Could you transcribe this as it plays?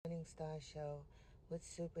Star Show with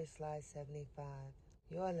Super Sly 75.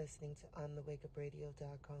 You're listening to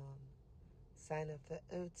OnTheWakeUpRadio.com. Sign up for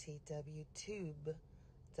OTWTube.com,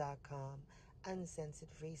 uncensored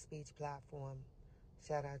free speech platform.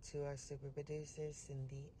 Shout out to our super producer,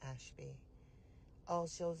 Cindy Ashby. All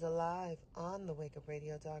shows are live on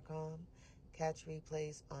TheWakeUpRadio.com. Catch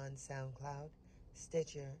replays on SoundCloud,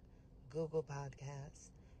 Stitcher, Google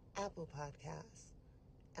Podcasts, Apple Podcasts,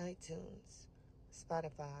 iTunes,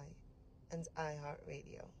 Spotify, and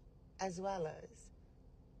iHeartRadio, as well as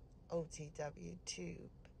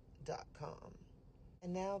OTWTube.com.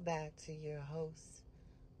 And now back to your host,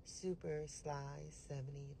 Super Sly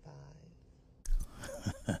 75.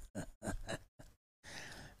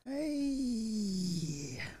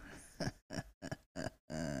 Hey.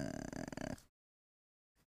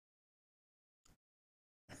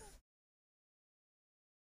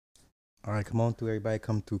 All right, come on through, everybody.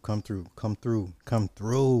 Come through, come through, come through, come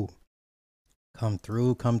through, come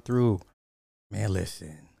through, come through. Man,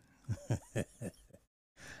 listen.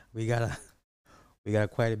 we got a we got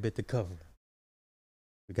quite a bit to cover.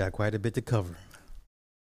 We got quite a bit to cover.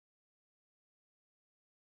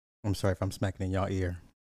 I'm sorry if I'm smacking in y'all ear.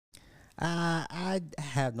 I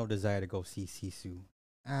have no desire to go see Sisu.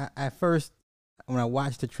 At first, when I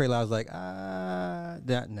watched the trailer, I was like,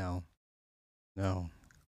 no.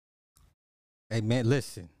 Hey, man,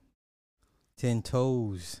 listen. 10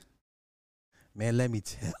 toes. Man, let me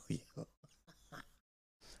tell you.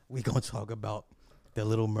 We gonna talk about the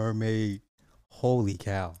Little Mermaid. Holy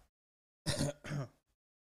cow.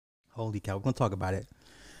 Holy cow. We're gonna talk about it.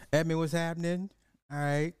 Edmund, what's happening? All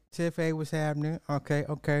right. Tiff A, what's happening? Okay.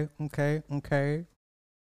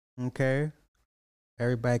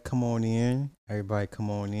 Everybody come on in.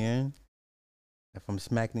 If I'm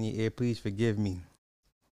smacking in your ear, please forgive me.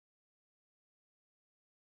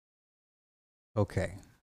 Okay.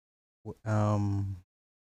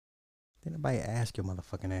 Did nobody ask your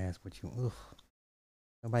motherfucking ass what you? Ugh.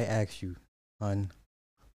 Nobody asked you, hun.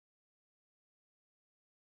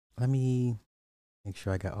 Let me make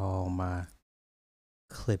sure I got all my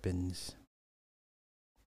clippings.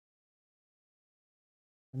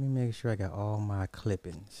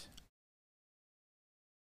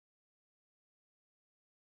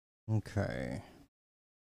 Okay.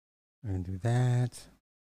 We're gonna do that.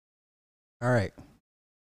 All right.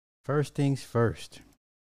 First things first.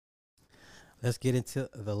 Let's get into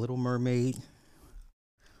The Little Mermaid.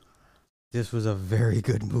 This was a very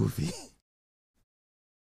good movie.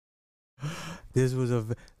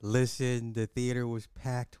 Listen, the theater was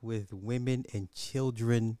packed with women and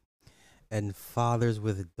children and fathers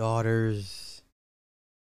with daughters.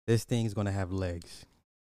 This thing is going to have legs.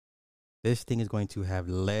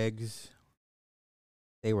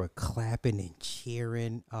 They were clapping and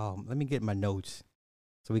cheering. Let me get my notes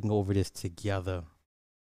so we can go over this together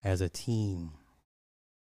as a team.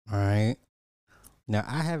 All right. Now,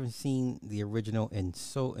 I haven't seen the original in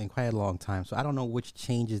quite a long time, so I don't know which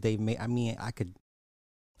changes they've made. I mean, I could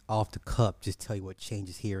off the cup just tell you what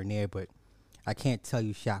changes here and there, but I can't tell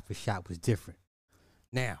you shot for shot was different.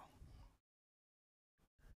 Now,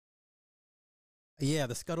 yeah,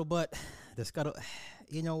 the scuttlebutt,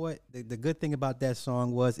 you know what? The good thing about that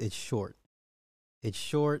song was it's short.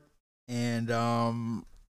 And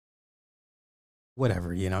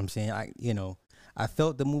whatever, you know what I'm saying? I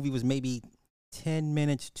felt the movie was maybe 10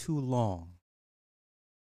 minutes too long.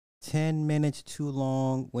 10 minutes too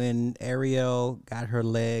long when Ariel got her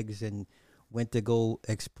legs and went to go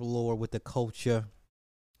explore with the culture,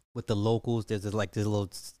 with the locals. There's this little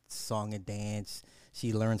song and dance.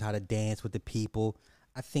 She learns how to dance with the people.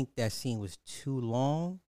 I think that scene was too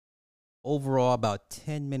long. Overall, about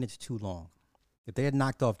 10 minutes too long. If they had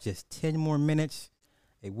knocked off just 10 more minutes,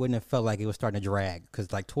 it wouldn't have felt like it was starting to drag. Because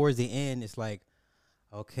towards the end, it's like,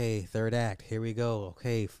 okay, third act, here we go.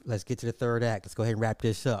 Okay, let's get to the third act. Let's go ahead and wrap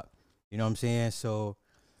this up. You know what I'm saying? So,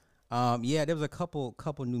 yeah, there was a couple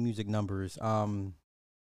new music numbers.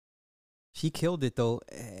 She killed it though.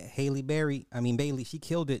 Bailey, she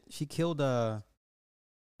killed it. She killed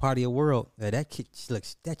Party of World. That kid,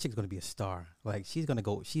 that chick's gonna be a star. She's going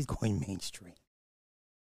mainstream.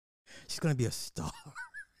 She's gonna be a star.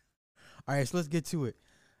 All right, so let's get to it.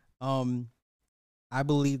 I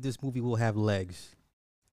believe this movie will have legs.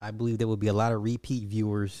 I believe there will be a lot of repeat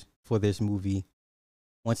viewers for this movie.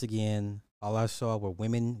 Once again, all I saw were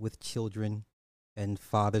women with children and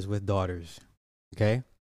fathers with daughters. Okay?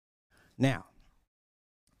 Now,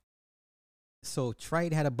 so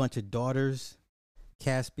Trite had a bunch of daughters.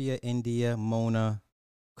 Caspia, India, Mona,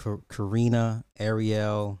 Karina,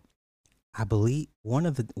 Ariel. I believe one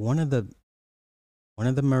of the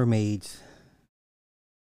mermaids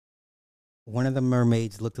one of the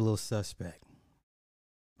mermaids looked a little suspect.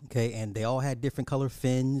 Okay, and they all had different color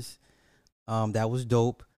fins. That was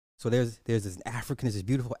dope. So there's this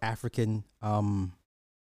beautiful African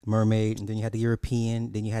mermaid, and then you had the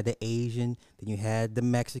European, then you had the Asian, then you had the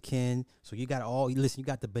Mexican. So you got you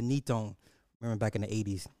got the Benetton. Remember back in the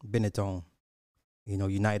 80s, Benetton,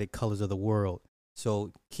 United Colors of the World.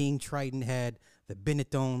 So King Triton had the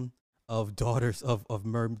Benetton of daughters of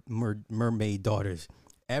mermaid daughters.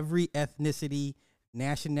 Every ethnicity,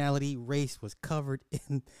 nationality, race was covered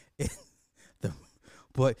in the.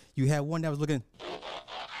 But you had one that was looking.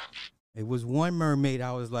 It was one mermaid.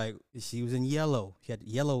 I was like, she was in yellow. She had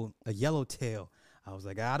a yellow tail. I was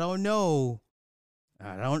like, I don't know.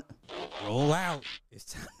 I don't roll out. It's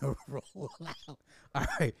time to roll out. All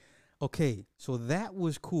right. Okay. So that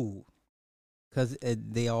was cool because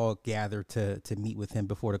they all gathered to meet with him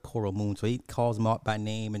before the coral moon. So he calls them out by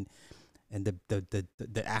name, and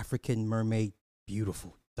the African mermaid,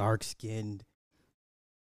 beautiful, dark skinned,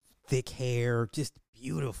 thick hair, just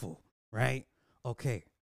beautiful, right? Okay.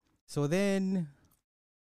 So then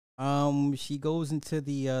she goes into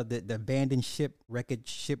the abandoned wreckage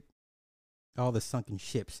ship, all the sunken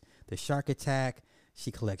ships. The shark attack.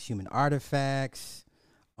 She collects human artifacts.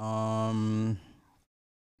 And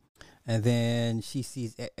then she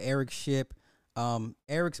sees Eric's ship.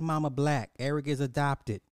 Eric's mama black. Eric is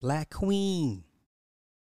adopted. Black queen.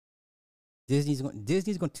 Disney's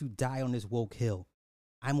going to die on this woke hill.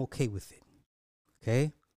 I'm okay with it.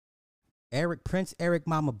 Okay? Prince Eric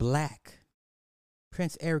mama black.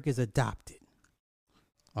 Prince Eric is adopted.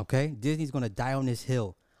 Okay? Disney's going to die on this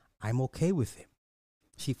hill. I'm okay with it.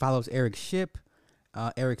 She follows Eric's ship.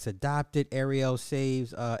 Eric's adopted. Ariel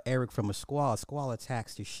saves Eric from a squall. A squall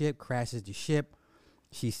attacks the ship, crashes the ship.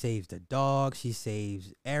 She saves the dog. She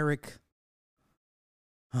saves Eric.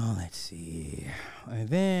 Oh, let's see. And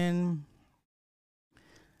then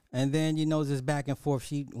this back and forth.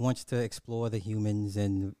 She wants to explore the humans,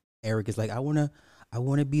 and Eric is like, I wanna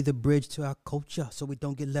be the bridge to our culture so we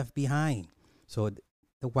don't get left behind. So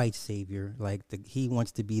the white savior, he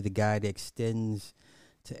wants to be the guy that extends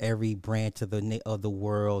to every branch of the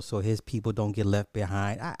world so his people don't get left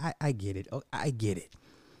behind. I get it. Oh, I get it.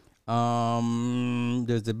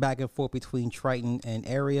 There's the back and forth between Triton and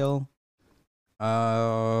Ariel.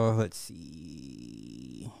 Let's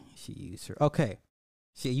see. She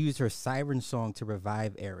used her siren song to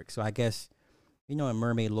revive Eric. So I guess, in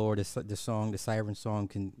Mermaid lore, the siren song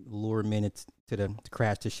can lure men to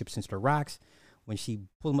crash the ships into the rocks. When she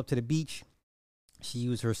pulled him up to the beach, she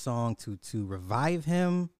used her song to revive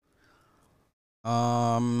him.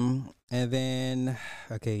 And then,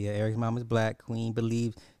 Eric's mom is black. The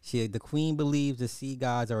queen believes the sea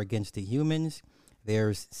gods are against the humans.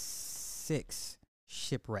 There's 6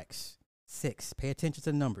 shipwrecks. 6. Pay attention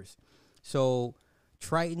to the numbers. So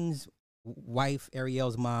Triton's wife,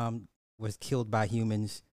 Ariel's mom, was killed by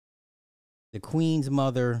humans. The queen's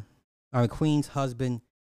husband,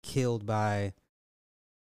 killed by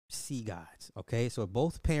sea gods. Okay, so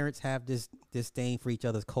both parents have this disdain for each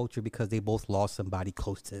other's culture because they both lost somebody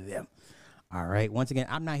close to them. All right. Once again,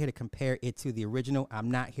 I'm not here to compare it to the original.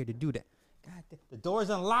 I'm not here to do that. God, the door's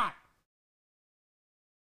unlocked.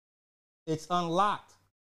 It's unlocked.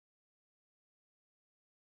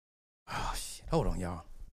 Oh shit! Hold on, y'all.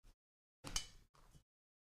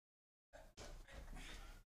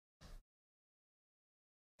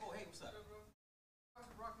 Oh, hey, what's up?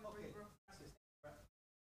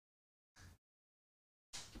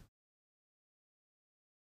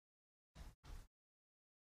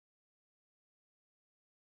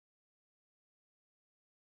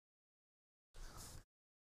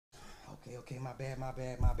 Okay, my bad.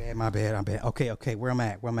 Okay, where am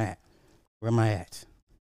I at?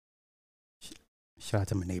 Shout out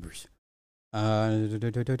to my neighbors.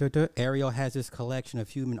 Ariel has this collection of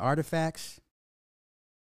human artifacts.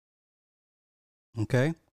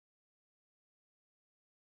 Okay.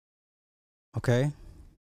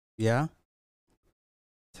 Yeah.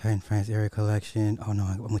 Titan France area collection. Oh no,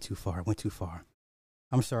 I went too far.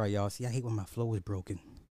 I'm sorry, y'all. See, I hate when my flow is broken.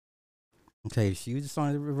 Okay, she used the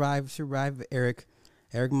song to revive Eric.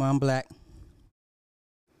 Eric Mom Black.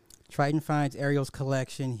 Triton finds Ariel's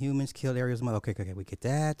collection. Humans killed Ariel's mother. Okay, we get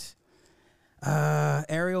that.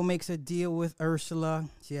 Ariel makes a deal with Ursula.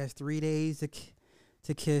 She has 3 days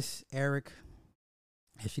to kiss Eric.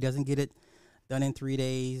 If she doesn't get it done in 3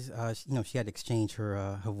 days, she had to exchange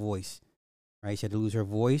her voice. Right, she had to lose her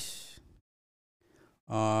voice.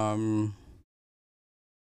 And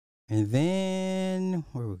then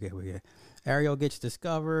where we get? Ariel gets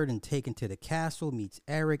discovered and taken to the castle, meets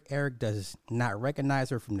Eric. Eric does not recognize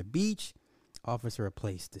her from the beach. offers her a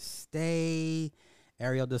place to stay.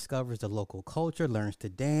 Ariel discovers the local culture, learns to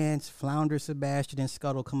dance. Flounder, Sebastian, and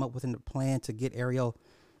Scuttle come up with a plan to get Ariel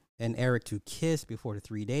and Eric to kiss before the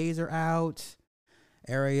 3 days are out.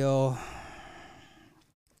 Ariel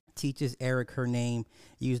teaches Eric her name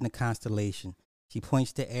using the constellation. She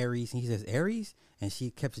points to Aries and he says, Aries? And she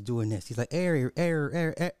keeps doing this. He's like, Ariel.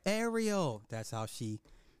 That's how she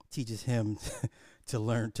teaches him to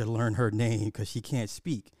learn her name because she can't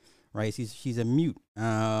speak. Right? She's a mute.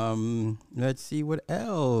 Let's see what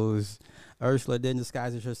else. Ursula then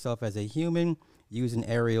disguises herself as a human, using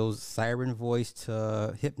Ariel's siren voice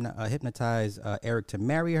to hypnotize Eric to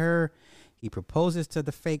marry her. He proposes to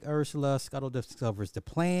the fake Ursula. Scuttle discovers the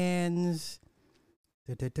plans.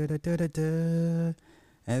 And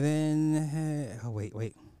then, oh,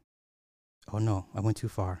 wait. Oh, no, I went too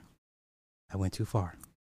far. Ariel.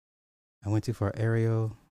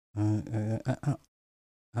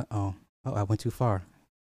 Oh, I went too far.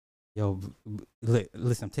 Yo,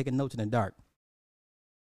 listen, I'm taking notes in the dark.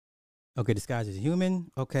 Okay, disguised as a human.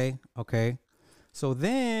 Okay. So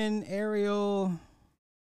then Ariel.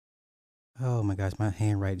 Oh my gosh, my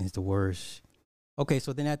handwriting is the worst. Okay,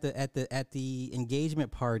 so then at the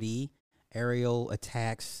engagement party, Ariel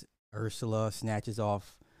attacks Ursula, snatches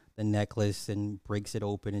off the necklace and breaks it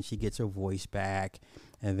open, and she gets her voice back.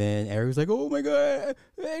 And then Ariel's like, "Oh my god,"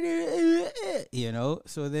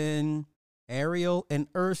 So then Ariel and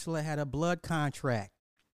Ursula had a blood contract.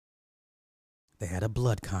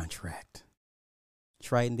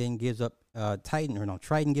 Triton then gives up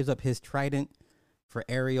Triton gives up his trident for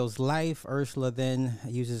Ariel's life. Ursula then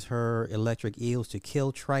uses her electric eels to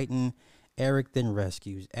kill Triton. Eric then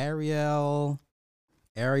rescues Ariel.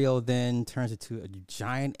 Ariel then turns into a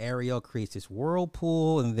giant Ariel, creates this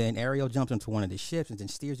whirlpool, and then Ariel jumps into one of the ships and then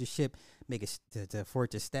steers the ship, for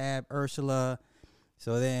it to stab Ursula.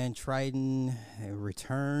 So then Triton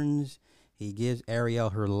returns. He gives Ariel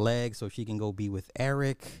her leg so she can go be with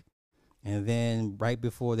Eric. And then right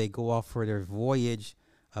before they go off for their voyage,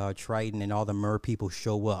 Triton and all the mer people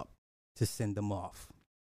show up to send them off.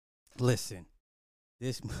 Listen,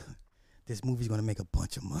 this movie's gonna make a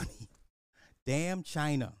bunch of money. Damn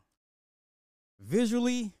China.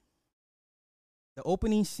 Visually, the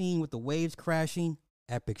opening scene with the waves crashing,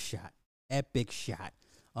 epic shot.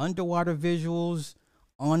 Underwater visuals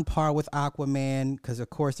on par with Aquaman, because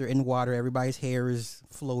of course they're in water. Everybody's hair is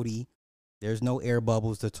floaty. There's no air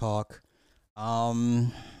bubbles to talk.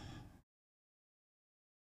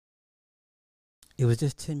 It was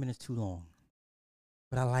just 10 minutes too long,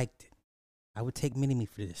 but I liked it. I would take Mini-Me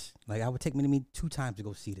for this. Like, I would take Mini-Me 2 times to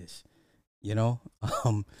go see this. Yeah,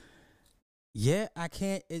 I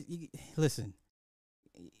can't. Listen,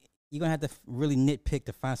 you're going to have to really nitpick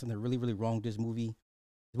to find something really, really wrong with this movie.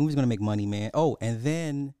 This movie's going to make money, man. Oh, and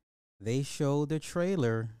then they showed the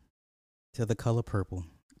trailer to The Color Purple.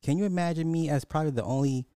 Can you imagine me as probably the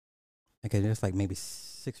only, okay, there's like maybe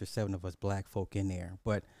 6 or 7 of us black folk in there,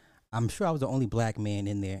 but I'm sure I was the only black man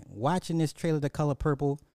in there watching this trailer, The Color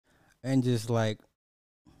Purple, and just like,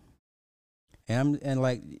 and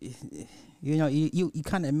like, you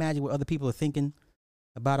kind of imagine what other people are thinking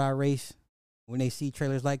about our race when they see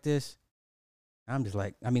trailers like this. I'm just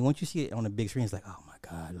like, I mean, once you see it on the big screen, it's like, oh my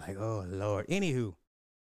God, like, oh Lord. Anywho,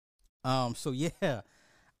 so yeah,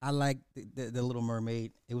 I like the Little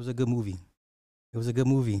Mermaid. It was a good movie.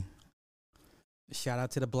 Shout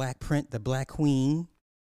out to the Black Print, the Black Queen.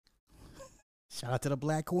 Shout out to the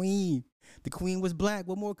Black Queen. The Queen was black.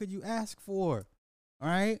 What more could you ask for? All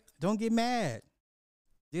right? Don't get mad.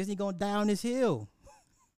 Disney gonna die on this hill.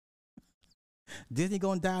 Disney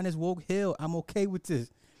gonna die on this woke hill. I'm okay with this.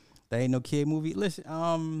 That ain't no kid movie.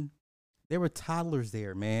 Listen, there were toddlers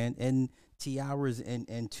there, man, and tiaras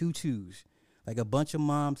and tutus. Like, a bunch of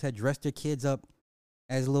moms had dressed their kids up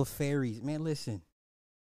as little fairies. Man, listen.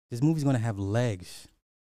 This movie's gonna have legs.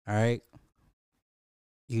 All right?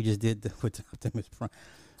 You just did with Optimus Prime.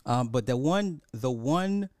 But the one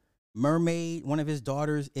mermaid, one of his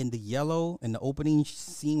daughters in the opening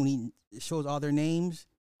scene when he shows all their names,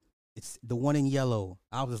 it's the one in yellow.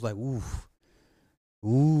 I was just like, ooh.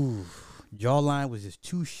 Jawline was just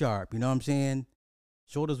too sharp. You know what I'm saying?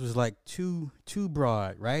 Shoulders was like too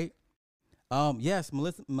broad, right? Yes,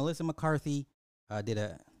 Melissa McCarthy did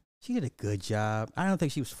a good job. I don't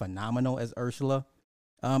think she was phenomenal as Ursula.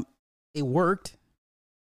 It worked.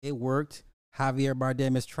 Javier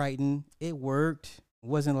Bardem as Triton. It worked. It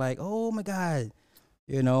wasn't like, oh my God,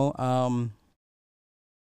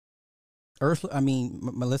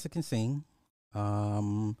 Melissa can sing.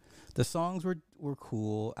 The songs were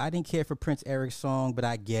cool. I didn't care for Prince Eric's song, but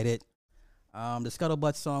I get it. The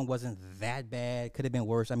Scuttlebutt song wasn't that bad. Could have been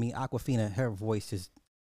worse. I mean, Aquafina, her voice is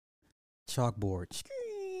chalkboard,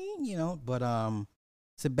 you know. But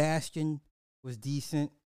Sebastian was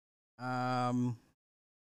decent. Um,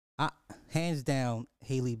 I, hands down,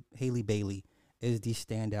 Haley Bailey is the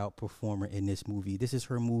standout performer in this movie. This is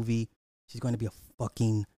her movie. She's going to be a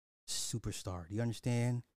fucking superstar. Do you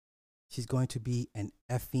understand? She's going to be an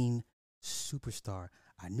effing superstar.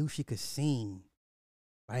 I knew she could sing,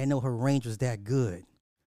 but I didn't know her range was that good.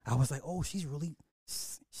 I was like, oh, she's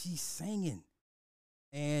singing.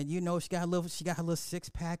 And you know, she got her little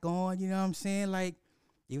 6-pack on, you know what I'm saying? Like,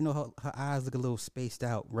 even though her eyes look a little spaced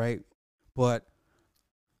out, right? But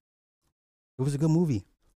it was a good movie.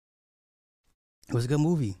 It was a good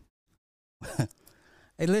movie.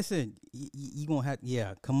 Hey, listen, you gonna have,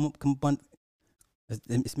 yeah, come on.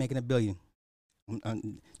 It's making $1 billion.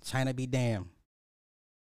 China be damn.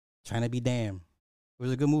 China be damn. It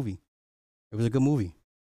was a good movie. It was a good movie.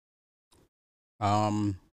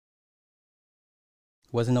 Wasn't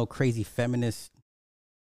no crazy feminist.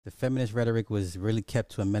 The feminist rhetoric was really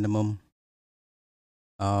kept to a minimum.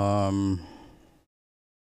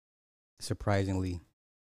 Surprisingly.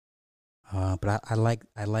 But I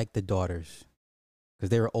like the daughters because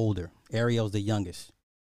they were older. Ariel's the youngest,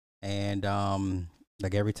 and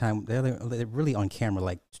like every time they're really on camera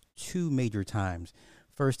like two major times.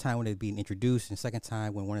 First time when they're being introduced, and second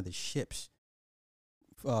time when one of the ships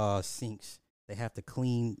sinks, they have to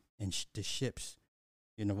clean the ships,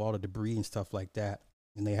 you know, all the debris and stuff like that,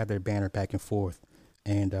 and they have their banner back and forth,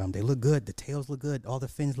 and they look good. The tails look good. All the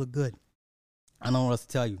fins look good. I don't know what else to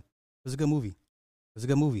tell you. It was a good movie. It was a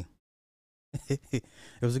good movie. It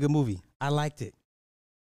was a good movie. I liked it.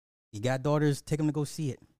 You got daughters, take them to go see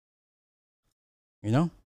it. You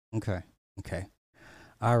know? Okay.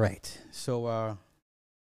 All right. So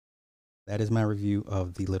that is my review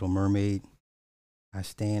of The Little Mermaid. I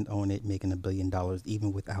stand on it making $1 billion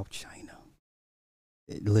even without China.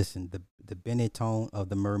 Listen, the Benetton of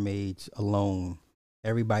the mermaids alone,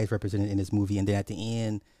 everybody's represented in this movie. And then at the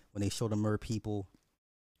end, when they show the mer people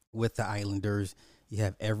with the islanders, you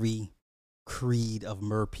have every creed of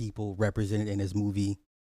mer people represented in this movie.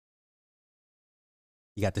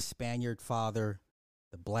 You got the Spaniard father,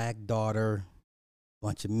 the black daughter,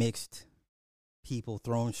 bunch of mixed people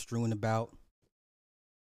strewn about.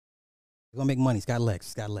 It's gonna make money. It's got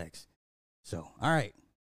legs. So, all right,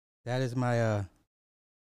 that is my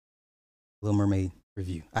Little Mermaid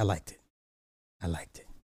review. I liked it.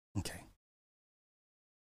 Okay.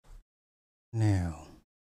 Now,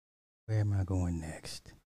 where am I going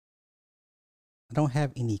next? I don't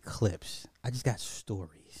have any clips. I just got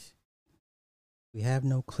stories. We have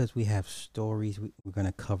no clips. We have stories we're going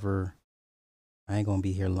to cover. I ain't going to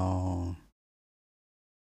be here long.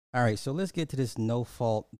 All right, so let's get to this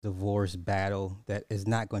no-fault divorce battle that is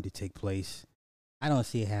not going to take place. I don't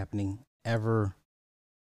see it happening ever.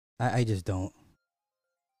 I just don't.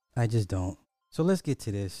 So let's get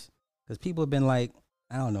to this. Because people have been like,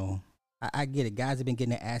 I don't know. I get it. Guys have been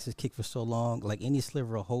getting their asses kicked for so long. Like any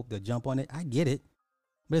sliver of hope, they'll jump on it. I get it.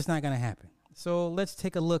 But it's not going to happen. So let's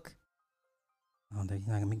take a look. Oh, you're not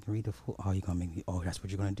going to make me read the full. Oh, you're going to make me. Oh, that's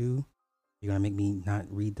what you're going to do? You're going to make me not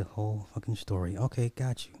read the whole fucking story. Okay,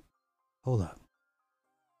 got you. Hold up.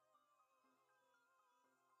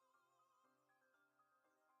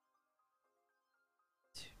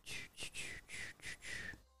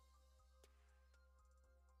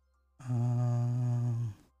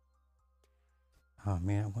 Oh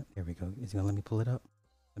man, there we go. Is he gonna let me pull it up?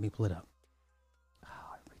 Let me pull it up. Oh,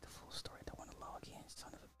 I read the full story. I don't want to log in.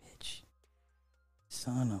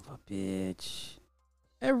 Son of a bitch.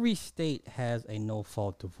 Every state has a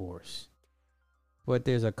no-fault divorce, but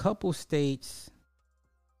there's a couple states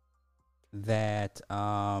that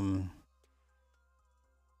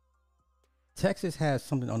Texas has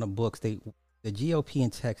something on the books. The GOP in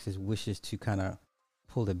Texas wishes to kind of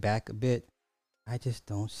pull it back a bit. I just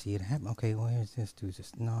don't see it happen. Okay, well, here's this dude.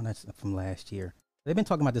 No, that's from last year. They've been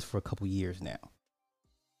talking about this for a couple years now.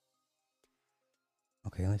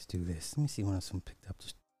 Okay, let's do this. Let me see when someone picked up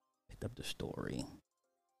the story.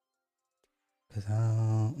 Cause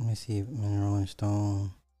let me see if Rolling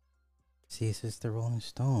Stone. See, it's just the Rolling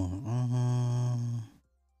Stone.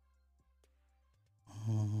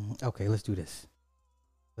 Okay, let's do this.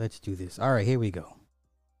 All right, here we go.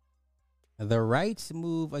 The right's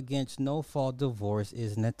move against no-fault divorce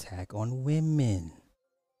is an attack on women.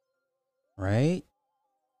 Right?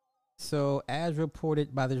 So, as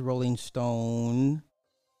reported by the Rolling Stone,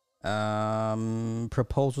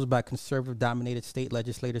 proposals by conservative-dominated state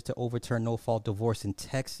legislators to overturn no-fault divorce in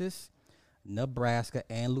Texas, Nebraska,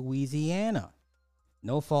 and Louisiana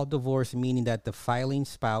No fault divorce, meaning that the filing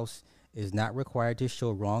spouse is not required to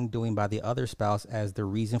show wrongdoing by the other spouse as the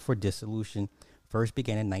reason for dissolution, first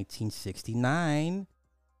began in 1969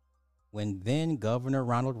 when then Governor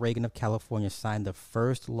Ronald Reagan of California signed the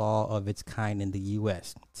first law of its kind in the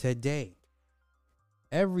U.S. Today,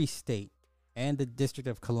 every state and the District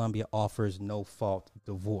of Columbia offers no fault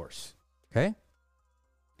divorce. Okay.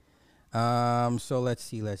 So let's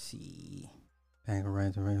see.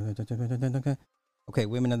 Okay,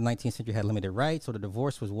 women of the 19th century had limited rights, so the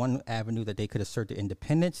divorce was one avenue that they could assert their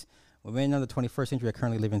independence. Women of the 21st century are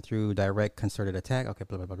currently living through direct concerted attack. Okay,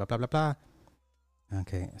 blah, blah, blah, blah, blah, blah, blah.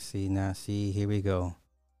 Okay, here we go.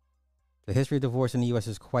 The history of divorce in the U.S.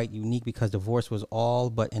 is quite unique because divorce was all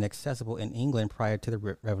but inaccessible in England prior to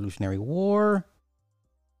the Revolutionary War.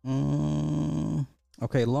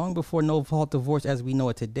 Okay, long before no-fault divorce as we know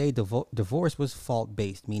it today, divorce was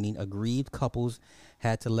fault-based, meaning aggrieved couples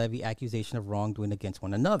had to levy accusation of wrongdoing against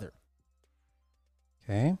one another.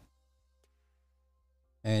 Okay.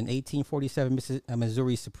 In 1847,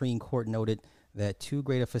 Missouri Supreme Court noted that too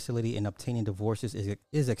great a facility in obtaining divorces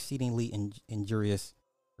is exceedingly injurious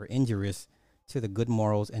to the good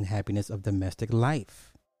morals and happiness of domestic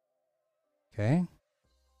life. Okay.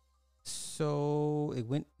 So it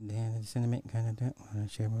went.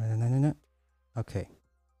 Okay.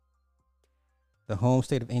 The home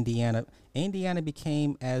state of Indiana. Indiana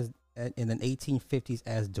became as in the 1850s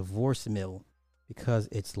as divorce mill because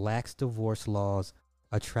its lax divorce laws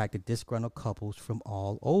attracted disgruntled couples from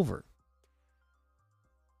all over.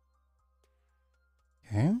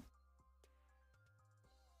 Okay.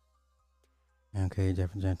 Okay,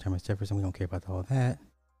 Thomas Jefferson. We don't care about all that.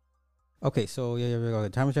 Okay, so yeah, we go.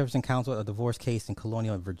 Thomas Jefferson counseled a divorce case in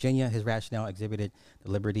colonial Virginia. His rationale exhibited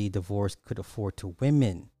the liberty divorce could afford to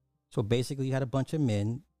women. So basically, you had a bunch of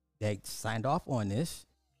men that signed off on this,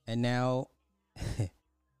 and now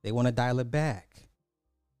they want to dial it back.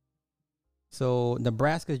 So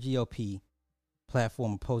Nebraska's GOP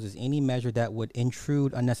platform opposes any measure that would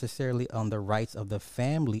intrude unnecessarily on the rights of the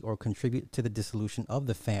family or contribute to the dissolution of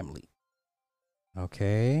the family.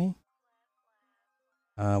 Okay.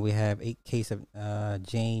 We have a case of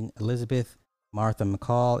Jane Elizabeth, Martha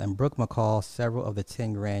McCall, and Brooke McCall. Several of the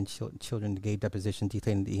 10 grandchildren gave deposition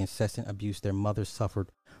detailing the incessant abuse their mother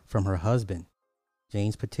suffered from her husband.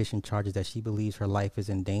 Jane's petition charges that she believes her life is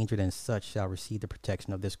endangered and such shall receive the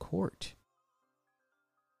protection of this court.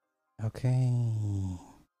 Okay.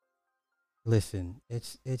 Listen,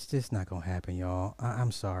 it's just not gonna happen, y'all.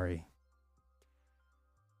 I'm sorry.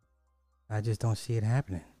 I just don't see it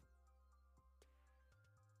happening.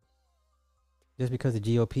 Just because the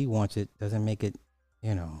GOP wants it doesn't make it,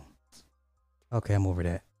 Okay, I'm over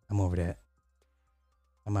that. I'm out of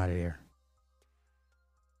there.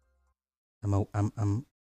 I'm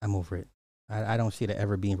over it. I don't see it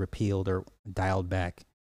ever being repealed or dialed back.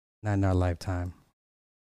 Not in our lifetime.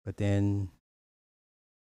 But then,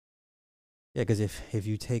 yeah, because if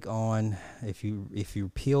you take on, if you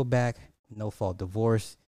peel back no fault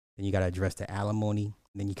divorce, then you got to address the alimony,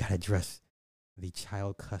 then you got to address the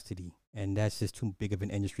child custody, and that's just too big of an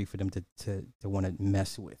industry for them to want to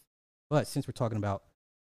mess with. But since we're talking about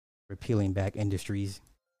repealing back industries,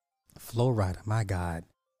 Flo Rida, my God,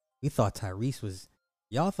 y'all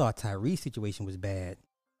thought Tyrese's situation was bad,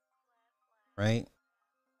 right?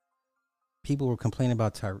 People were complaining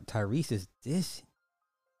about Tyrese's this.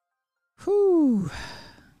 Whew.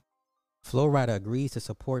 Flo Rida agrees to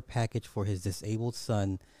support package for his disabled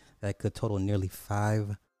son that could total nearly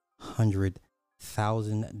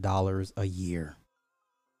 $500,000 a year.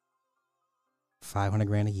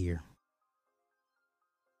 $500,000 a year.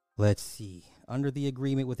 Let's see. Under the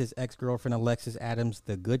agreement with his ex-girlfriend Alexis Adams,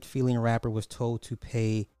 the Good Feeling rapper was told to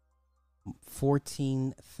pay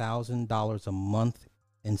 $14,000 a month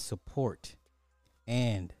in support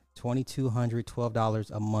and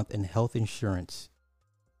 $2,212 a month in health insurance.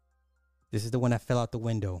 This is the one that fell out the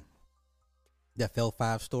window. That fell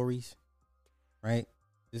 5 stories, right?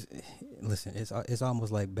 Listen, it's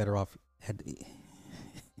almost like better off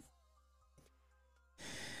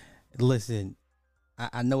Listen,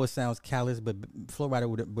 I know it sounds callous, but Flo Rida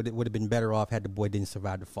would have been better off had the boy didn't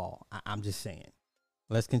survive the fall. I'm just saying.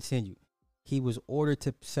 Let's continue. He was ordered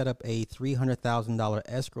to set up a $300,000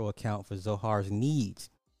 escrow account for Zohar's needs.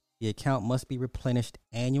 The account must be replenished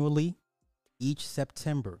annually each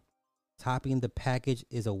September. Topping the package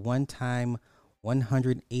is a one-time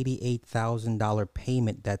 $188,000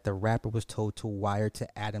 payment that the rapper was told to wire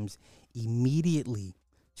to Adams immediately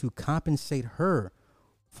to compensate her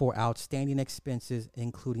for outstanding expenses,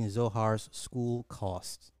 including Zohar's school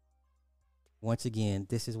costs. Once again,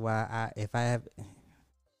 this is why if I have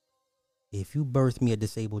If you birth me a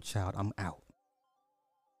disabled child, I'm out.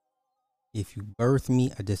 If you birth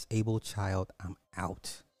me a disabled child, I'm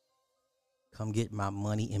out. Come get my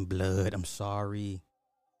money in blood. I'm sorry.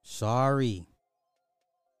 Sorry.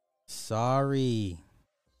 Sorry.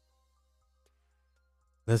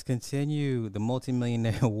 Let's continue. The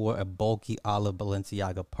multimillionaire wore a bulky olive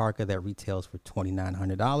Balenciaga parka that retails for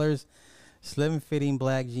 $2,900. Slim-fitting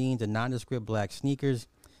black jeans and nondescript black sneakers.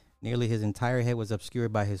 Nearly his entire head was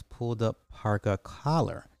obscured by his pulled-up parka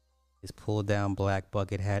collar, his pulled-down black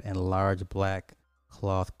bucket hat, and large black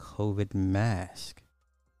cloth COVID mask.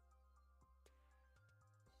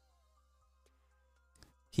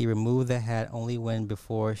 He removed the hat only when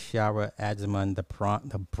before Shara Adzaman,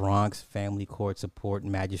 the Bronx Family Court Support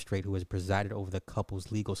Magistrate who has presided over the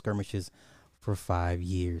couple's legal skirmishes for 5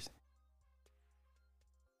 years.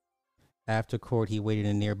 After court, he waited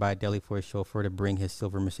in a nearby deli for his chauffeur to bring his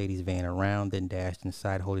silver Mercedes van around, then dashed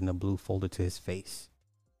inside holding a blue folder to his face.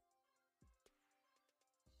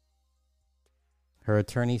 Her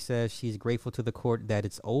attorney says she's grateful to the court that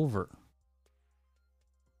it's over.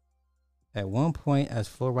 At one point, as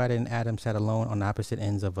Flo Rida and Adam sat alone on opposite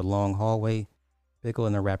ends of a long hallway, Bickle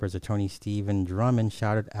and the rapper's attorney Stephen Drummond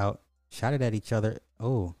shouted at each other,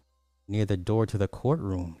 near the door to the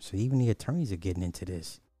courtroom. So even the attorneys are getting into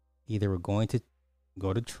this. Either we're going to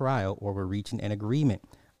go to trial or we're reaching an agreement.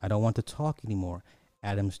 I don't want to talk anymore,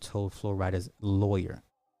 Adams told Flo Rida's lawyer.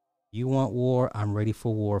 You want war? I'm ready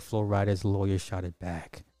for war, Flo Rida's lawyer shouted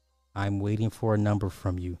back. I'm waiting for a number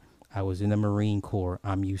from you. I was in the Marine Corps.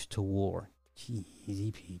 I'm used to war.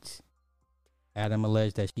 Jeezy Pete's. Adam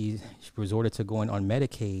alleged that she resorted to going on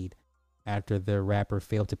Medicaid after the rapper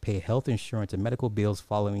failed to pay health insurance and medical bills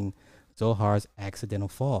following Zohar's accidental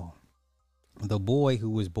fall. The boy, who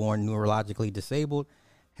was born neurologically disabled,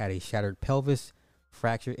 had a shattered pelvis,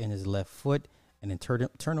 fracture in his left foot, and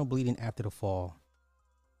internal bleeding after the fall.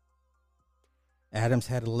 Adams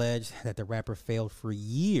had alleged that the rapper failed for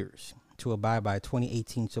years to abide by a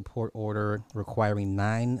 2018 support order requiring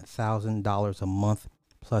 $9,000 a month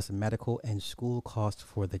plus medical and school costs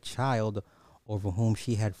for the child over whom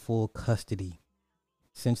she had full custody.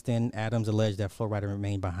 Since then, Adams alleged that Flo Rida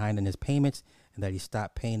remained behind in his payments and that he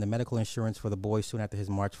stopped paying the medical insurance for the boy soon after his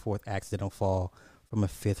March 4th accidental fall from a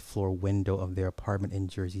 5th floor window of their apartment in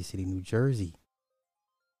Jersey City, New Jersey.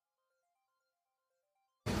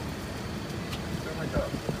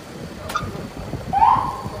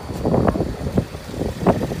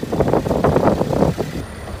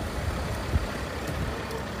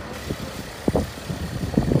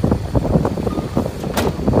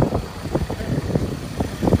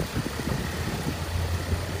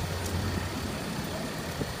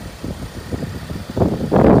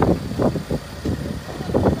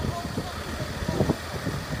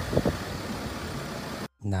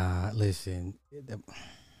 Listen.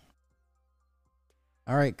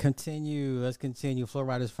 All right, continue. Let's continue. Flo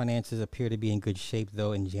Rida's finances appear to be in good shape,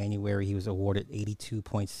 though. In January, he was awarded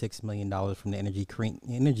 $82.6 million from the energy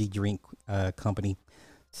drink company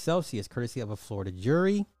Celsius, courtesy of a Florida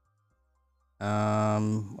jury.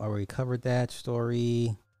 Already covered that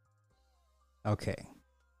story. Okay.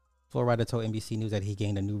 Flo Rida told NBC News that he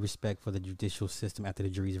gained a new respect for the judicial system after the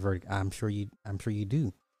jury's verdict. I'm sure you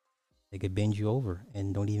do. They could bend you over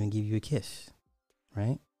and don't even give you a kiss,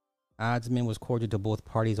 right? Oddsman was cordial to both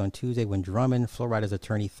parties on Tuesday when Drummond, Flo Rida's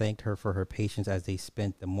attorney, thanked her for her patience as they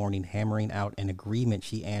spent the morning hammering out an agreement.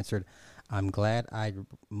 She answered, I'm glad. I'd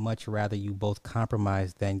much rather you both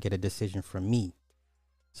compromise than get a decision from me.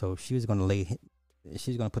 So she was going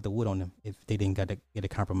to put the wood on them if they didn't get a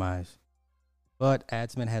compromise. But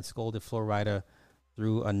Oddsman had scolded Flo Rida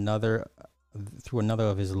through another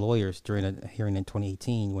of his lawyers during a hearing in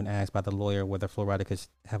 2018 when asked by the lawyer whether Flo Rida could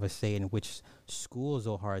have a say in which school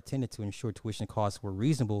Zohar attended to ensure tuition costs were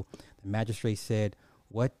reasonable. The magistrate said,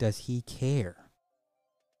 what does he care?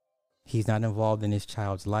 He's not involved in his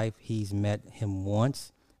child's life. He's met him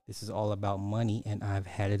once. This is all about money, and I've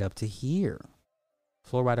had it up to here.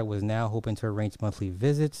 Flo Rida was now hoping to arrange monthly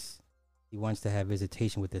visits. He wants to have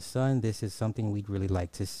visitation with his son. This is something we'd really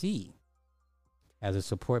like to see. As a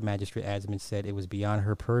support magistrate, Admin said it was beyond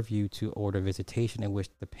her purview to order visitation and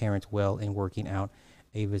wished the parents well in working out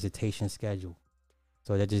a visitation schedule.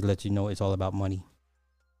 So that just lets you know it's all about money.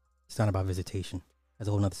 It's not about visitation. That's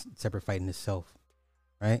a whole nother separate fight in itself,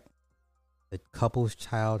 right? The couple's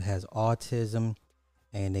child has autism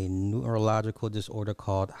and a neurological disorder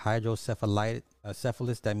called hydrocephalus.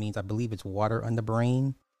 That means, I believe it's water on the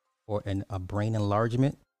brain or a brain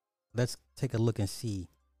enlargement. Let's take a look and see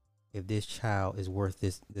if this child is worth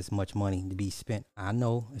this much money to be spent. I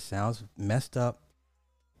know it sounds messed up.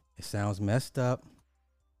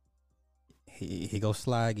 he go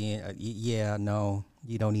slide again. Yeah, no,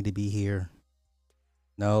 you don't need to be here.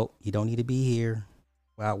 No, you don't need to be here.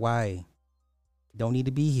 Why? You don't need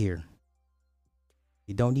to be here.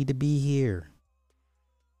 You don't need to be here.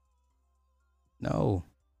 No,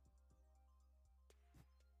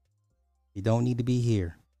 you don't need to be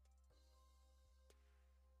here.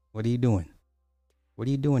 What are you doing? What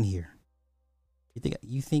are you doing here?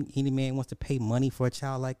 You think any man wants to pay money for a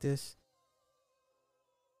child like this?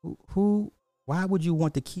 Who why would you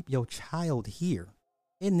want to keep your child here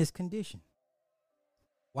in this condition?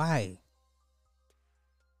 Why?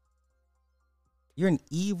 You're an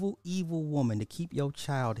evil, evil woman to keep your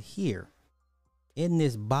child here in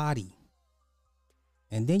this body.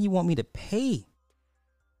 And then you want me to pay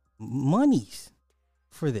monies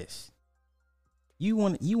for this. You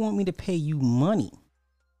want me to pay you money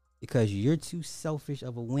because you're too selfish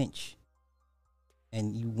of a wench.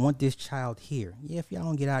 And you want this child here. Yeah, if y'all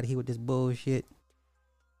don't get out of here with this bullshit,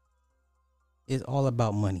 it's all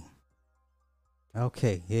about money.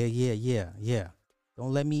 Okay, yeah.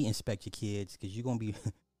 Don't let me inspect your kids because you're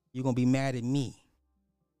gonna be mad at me.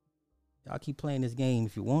 Y'all keep playing this game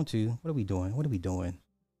if you want to. What are we doing?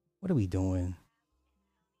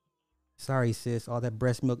 Sorry, sis. All that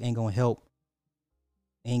breast milk ain't gonna help.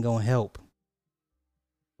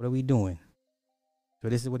 What are we doing? So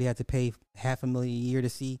this is what he had to pay $500,000 a year to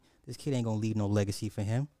see. This kid ain't gonna leave no legacy for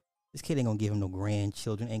him. This kid ain't gonna give him no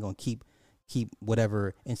grandchildren. Ain't gonna keep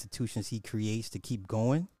whatever institutions he creates to keep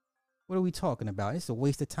going. What are we talking about? It's a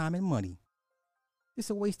waste of time and money. It's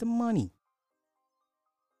a waste of money.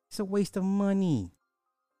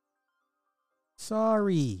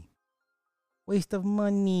 Sorry. Waste of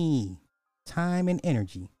money, time and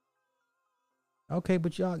energy. Okay,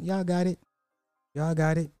 but y'all got it. Y'all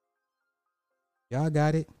got it. Y'all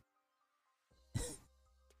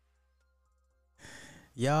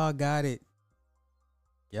got it.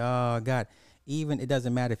 Even it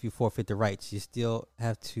doesn't matter if you forfeit the rights. You still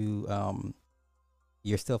have to.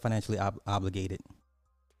 You're still financially obligated.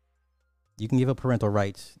 You can give up parental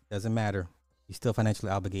rights. Doesn't matter. You're still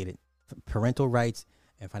financially obligated. Parental rights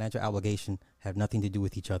and financial obligation have nothing to do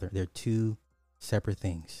with each other. They're two separate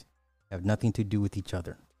things. Have nothing to do with each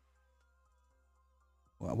other.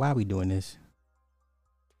 Why are we doing this?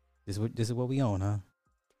 This is what we own, huh?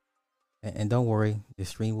 And don't worry, the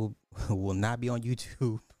stream will not be on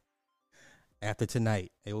YouTube after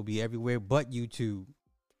tonight. It will be everywhere but YouTube.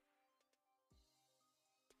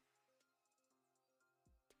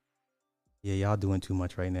 Yeah, y'all doing too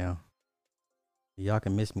much right now. Y'all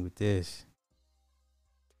can miss me with this.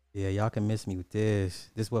 This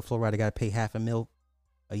is what Flo Rida got to pay $500,000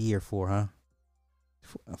 a year for, huh?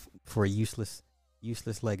 For a useless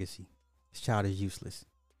legacy. This child is useless.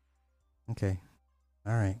 Okay.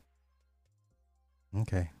 All right.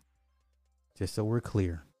 Okay. Just so we're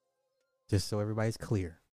clear. Just so everybody's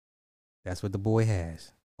clear. That's what the boy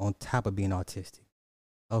has on top of being autistic.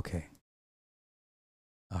 Okay.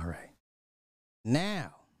 All right.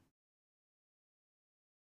 Now,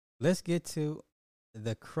 let's get to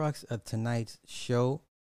the crux of tonight's show.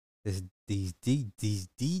 These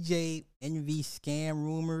DJ Envy scam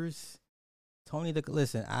rumors.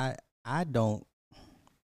 Listen, I don't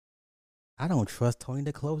trust Tony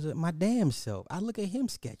the Closer my damn self. I look at him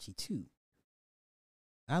sketchy too.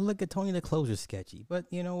 I look at Tony the Closer sketchy. But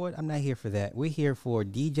you know what? I'm not here for that. We're here for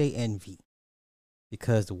DJ Envy.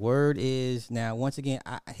 Because the word is, now once again,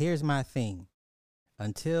 here's my thing.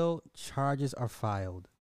 Until charges are filed,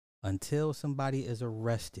 until somebody is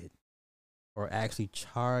arrested or actually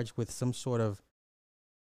charged with some sort of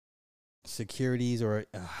securities or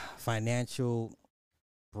financial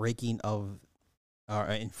breaking of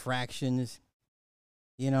infractions,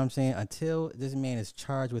 you know what I'm saying? Until this man is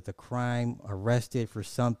charged with a crime, arrested for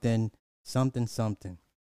something, I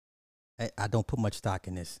don't put much stock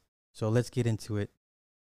in this. So let's get into it.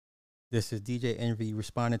 This is DJ Envy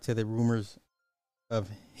responding to the rumors of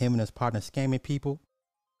him and his partner scamming people.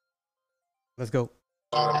 Let's go.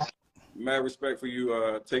 Mad respect for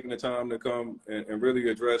you taking the time to come and really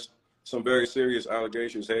address some very serious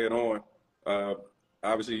allegations head on.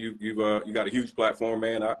 Obviously, you got a huge platform,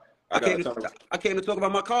 man. I came to talk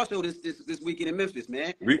about my car show this weekend in Memphis,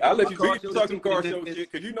 man. I'll let you talk some car show shit,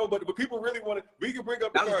 because you know, but people really want to. We can bring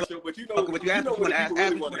up the car show, but you know, what you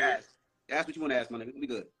want to ask. Ask what you want to ask, man. We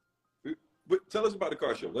good. But tell us about the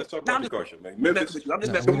car show. Let's talk about the car show, man. Memphis. I'm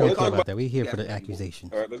just messing with you. Let's talk about that. We're here for the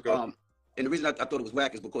accusations. All right, let's go. And the reason I thought it was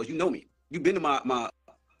whack is because you know me. You've been to my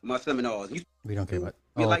seminars. We don't care about.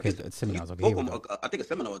 Seminars. Okay, I think a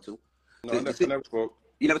seminar or two. No, I never spoke.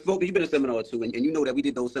 You never spoke. You've been to a seminar or two, and you know that we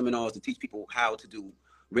did those seminars to teach people how to do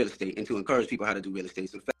real estate and to encourage people how to do real estate.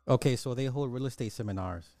 So Okay, so they hold real estate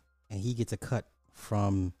seminars, and he gets a cut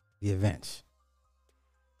from the events.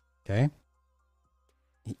 Okay,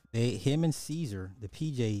 him and Caesar,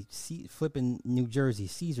 the flipping New Jersey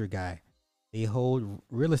Caesar guy, they hold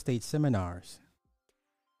real estate seminars.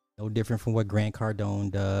 No different from what Grant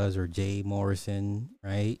Cardone does or Jay Morrison,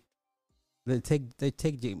 right? They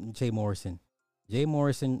take Jay Morrison. Jay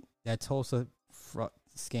Morrison, that Tulsa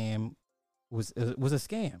scam was a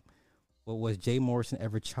scam. But was Jay Morrison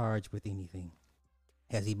ever charged with anything?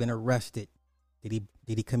 Has he been arrested? Did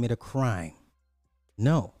he commit a crime?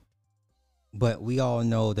 No. But we all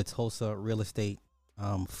know the Tulsa real estate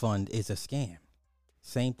fund is a scam.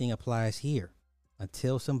 Same thing applies here.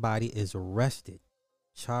 Until somebody is arrested,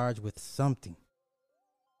 charged with something,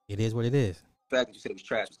 it is what it is. The fact that you said it was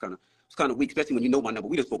trash was kind of weak, especially when you know my number.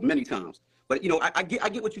 We just spoke many times. But I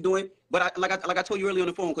get what you're doing. But like I told you earlier on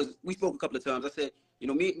the phone, because we spoke a couple of times. I said,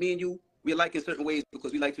 me and you, we like in certain ways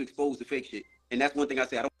because we like to expose the fake shit. And that's one thing I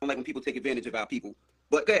say. I don't like when people take advantage of our people.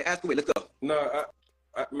 But go ahead, ask away. Let's go. No,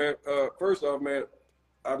 man. First off, man,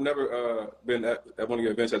 I've never been at one of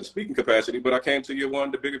your events at a speaking capacity, but I came to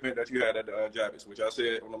the big event that you had at Javits, which I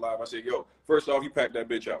said on the live. I said, yo, first off, you packed that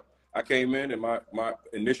bitch out. I came in and my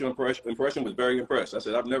initial impression was very impressed. I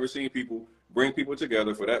said, I've never seen people bring people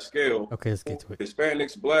together for that scale. Okay, let's get to it.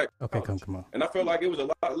 Hispanics, Black. Okay, come on. And I felt like it was a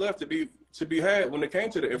lot left to be had when it came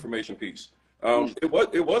to the information piece. It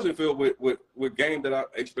wasn't filled with game that I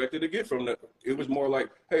expected to get from the. It was more like,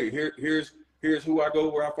 hey, here's who I go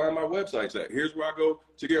where I find my websites at. Here's where I go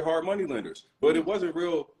to get hard money lenders. But it wasn't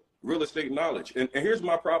real estate knowledge. And here's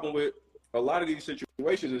my problem with a lot of these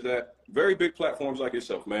situations is that very big platforms like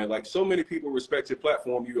yourself, man, like so many people respect your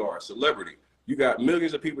platform. You are a celebrity. You got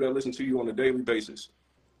millions of people that listen to you on a daily basis.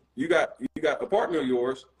 You got a partner of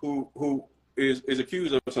yours who is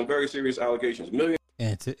accused of some very serious allegations. Millions.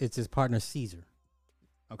 And it's his partner Caesar.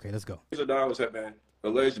 Okay, let's go. Millions of dollars have been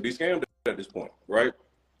alleged to be scammed at this point, right?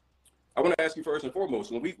 I want to ask you first and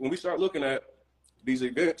foremost, when we start looking at these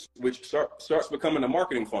events, which starts becoming a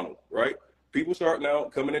marketing funnel, right? People start now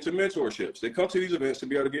coming into mentorships. They come to these events to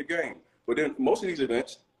be able to get game. But then most of these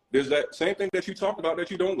events, there's that same thing that you talked about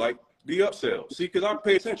that you don't like, the upsells. See, because I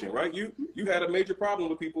pay attention, right? You had a major problem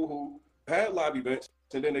with people who had live events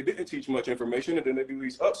and then they didn't teach much information, and then they do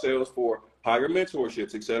these upsells for higher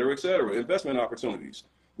mentorships, et cetera, investment opportunities.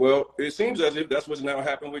 Well, it seems as if that's what's now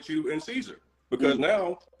happened with you and Caesar. Because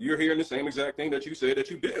now you're hearing the same exact thing that you said that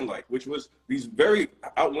you didn't like, which was these very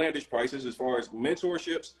outlandish prices as far as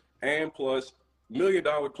mentorships and plus $1 million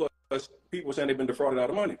plus people saying they've been defrauded out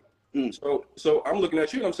of money. So I'm looking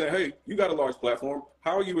at you and I'm saying, hey, you got a large platform.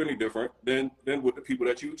 How are you any different than with the people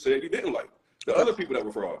that you said you didn't like, the other people that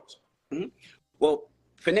were frauds? Well,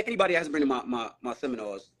 for anybody that hasn't been to my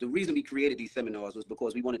seminars, the reason we created these seminars was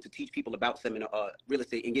because we wanted to teach people about real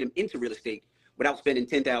estate and get them into real estate without spending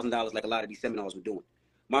 $10,000 like a lot of these seminars were doing.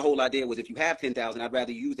 My whole idea was if you have $10,000, I'd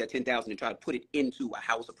rather use that $10,000 and try to put it into a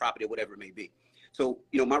house, a property, or whatever it may be. So,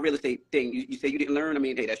 my real estate thing, you say you didn't learn. I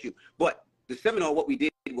mean, hey, that's you. But the seminar, what we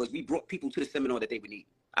did was we brought people to the seminar that they would need.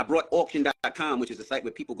 I brought auction.com, which is a site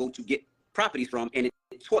where people go to get properties from, and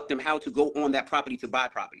it taught them how to go on that property to buy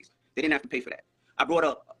properties. They didn't have to pay for that. I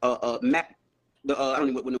brought a Matt, I don't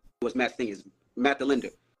even know what Matt's thing is, Matt the lender.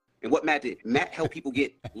 And what Matt did, Matt helped people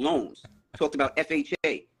get loans, talked about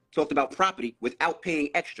FHA, talked about property without paying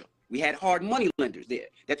extra. We had hard money lenders there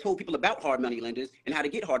that told people about hard money lenders and how to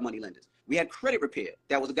get hard money lenders. We had credit repair.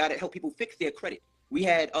 That was a guy that helped people fix their credit. We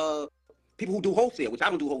had people who do wholesale, which I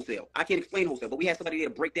don't do wholesale. I can't explain wholesale, but we had somebody there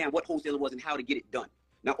to break down what wholesale was and how to get it done.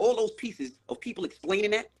 Now, all those pieces of people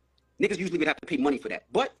explaining that, niggas usually would have to pay money for that,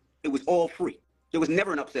 but it was all free. There was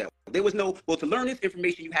never an upsell. There was no, well, to learn this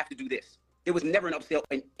information, you have to do this. There was never an upsell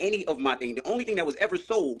in any of my things. The only thing that was ever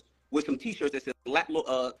sold was some t-shirts that said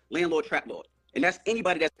landlord, trap lord. And that's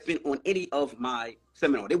anybody that's been on any of my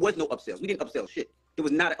seminar. There was no upsells. We didn't upsell shit. There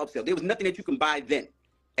was not an upsell. There was nothing that you can buy then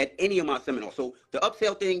at any of my seminars. So the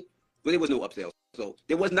upsell thing, well, there was no upsell. So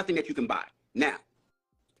there was nothing that you can buy. Now,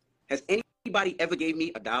 has anybody ever gave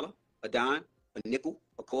me $1, a dime, a nickel,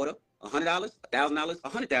 a quarter, $100, $1,000,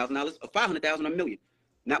 $100,000, or $500,000, $1 million?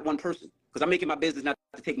 Not one person. Because I'm making my business not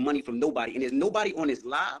to take money from nobody. And there's nobody on this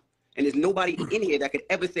live, and there's nobody in here that could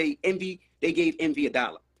ever say Envy, they gave Envy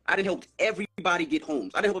 $1. I done helped everybody get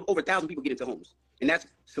homes. I done helped over 1,000 people get into homes. And that's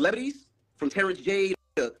celebrities, from Terrence J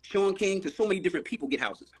to Sean King to so many different people get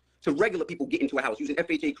houses. To regular people get into a house using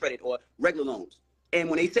FHA credit or regular loans. And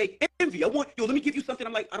when they say, Envy, let me give you something,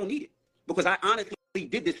 I'm like, I don't need it. Because I honestly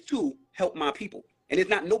did this to help my people. And there's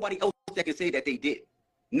not nobody else that can say that they did.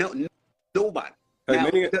 No, nobody. Hey,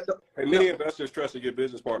 Now, many investors trusted your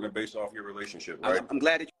business partner based off your relationship, right? I'm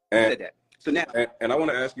glad that you said that. So now, and I want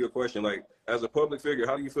to ask you a question. Like, as a public figure,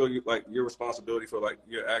 how do you feel like your responsibility for like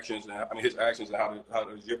your actions and his actions, and how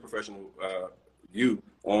does your professional view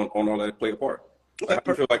on all that play a part? okay, Like,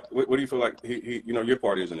 how do you feel like what do you feel like he your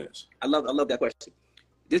part is in this? I love that question.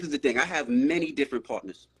 This is the thing. I have many different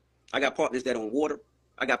partners. I got partners that own water.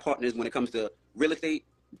 I got partners when it comes to real estate.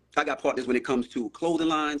 I got partners when it comes to clothing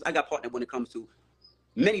lines. I got partners when it comes to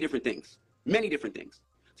many different things. Many different things.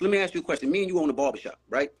 So let me ask you a question. Me and you own a barbershop,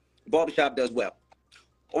 right? Barbershop does well.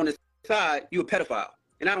 On the side, you're a pedophile.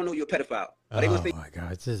 And I don't know you're a pedophile. Are they gonna say, my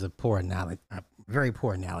God, this is a poor analogy, a very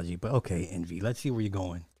poor analogy, but okay, Envy. Let's see where you're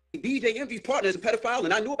going. DJ Envy's partner is a pedophile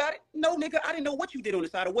and I knew about it? No, nigga, I didn't know what you did on the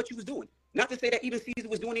side or what you was doing. Not to say that even Caesar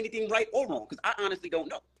was doing anything right or wrong, because I honestly don't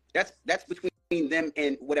know. That's between them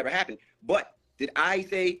and whatever happened. But did I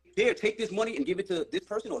say, here, take this money and give it to this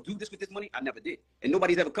person or do this with this money? I never did. And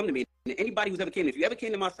nobody's ever come to me. And anybody who's ever came, if you ever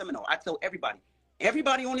came to my seminar, I tell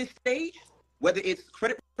everybody on this stage, whether it's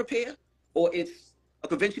credit repair or it's a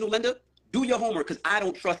conventional lender, do your homework, because I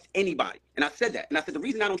don't trust anybody. And I said that. And I said the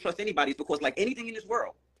reason I don't trust anybody is because, like anything in this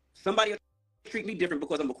world, somebody will treat me different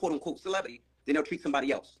because I'm a quote-unquote celebrity than they'll treat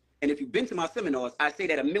somebody else. And if you've been to my seminars, I say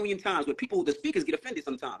that a million times, where the speakers get offended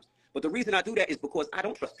sometimes. But the reason I do that is because I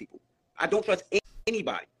don't trust people. I don't trust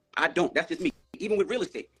anybody. I don't. That's just me. Even with real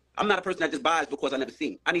estate, I'm not a person that just buys because I never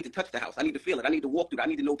seen. I need to touch the house. I need to feel it. I need to walk through it. I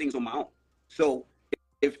need to know things on my own. So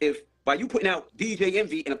if by you putting out DJ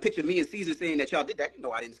Envy and a picture of me and Caesar saying that y'all did that, you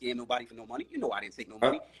know I didn't scam nobody for no money. You know I didn't take no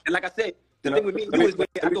money. And like I said, the thing with me and you is when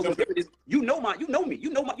I go different is you know me.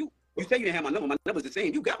 You say you didn't have my number. My number's the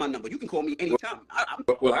same. You got my number. You can call me anytime.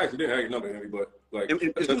 Well, I actually didn't have your number, Henry, but like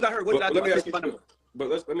as soon as I heard what I do,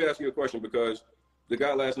 let me ask you a question, because the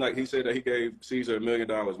guy last night, he said that he gave Caesar $1 million.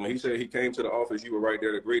 When he said he came to the office, you were right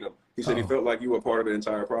there to greet him. He said he felt like you were part of the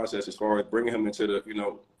entire process as far as bringing him into the,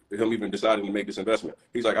 him even deciding to make this investment.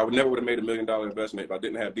 He's like, I would never have made $1 million investment if I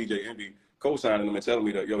didn't have DJ Envy co-signing him and telling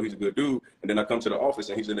me that, yo, he's a good dude. And then I come to the office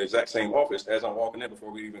and he's in the exact same office as I'm walking in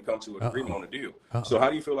before we even come to an agreement on the deal. So how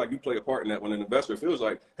do you feel like you play a part in that when an investor feels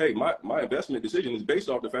like, hey, my investment decision is based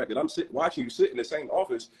off the fact that I'm watching you sit in the same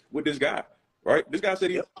office with this guy? Right? This guy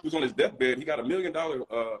said he was on his deathbed. He got $1 million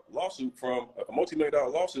lawsuit from a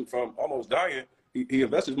multi-million-dollar lawsuit from almost dying. He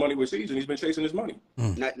invested his money with Caesar, and he's been chasing his money.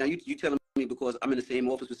 Now you telling me because I'm in the same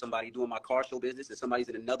office with somebody doing my car show business, and somebody's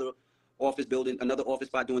in another office building, another office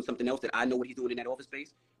spot doing something else that I know what he's doing in that office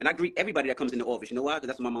space. And I greet everybody that comes in the office. You know why? Because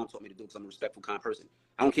that's what my mom taught me to do, because I'm a respectful, kind person.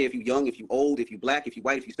 I don't care if you're young, if you're old, if you're black, if you're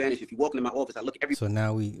white, if you're Spanish, if you walk into my office, I look every. So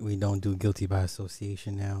now we don't do guilty by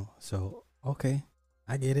association now. So, okay,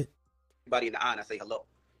 I get it. Everybody in the eye and I say hello.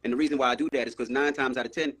 And the reason why I do that is because 9 times out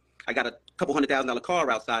of 10, I got a couple $100,000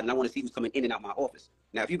 car outside and I want to see who's coming in and out my office.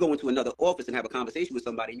 Now, if you go into another office and have a conversation with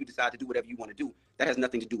somebody and you decide to do whatever you want to do, that has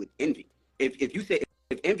nothing to do with envy. If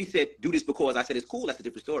Envy said, do this because I said it's cool, that's a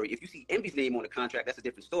different story. If you see Envy's name on the contract, that's a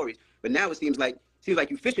different story. But now it seems like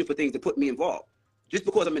you're fishing for things to put me involved. Just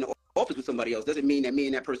because I'm in the office with somebody else doesn't mean that me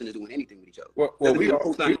and that person is doing anything with each other. Well, doesn't mean I'm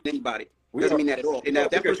co-signing anybody. Doesn't mean that at all. And now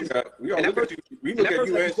that person, we look at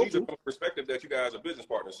you and Caesar from the perspective that you guys are business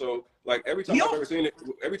partners. So, like every time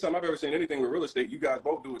I've ever seen anything with real estate, you guys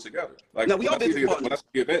both do it together. Like no, we all business partners. When I see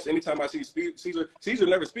the events, anytime I see Caesar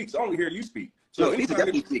never speaks. I only hear you speak. So no, Caesar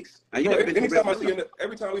definitely speaks.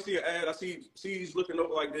 Every time we see an ad, I see C's looking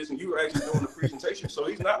over like this, and you are actually doing the presentation. So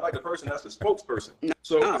he's not like the person that's the spokesperson.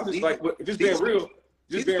 So I'm just like, just being real.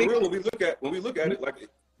 When we look at it, like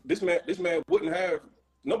this man wouldn't have.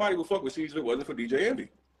 Nobody would fuck with Caesar if it wasn't for DJ Envy.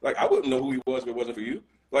 Like, I wouldn't know who he was if it wasn't for you.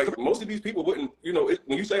 Like, most of these people wouldn't,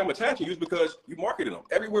 when you say I'm attaching you, it's because you marketed them.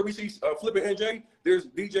 Everywhere we see Flippin' NJ, there's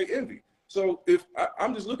DJ Envy. So if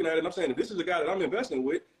I'm just looking at it and I'm saying, if this is a guy that I'm investing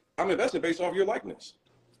with, I'm investing based off your likeness.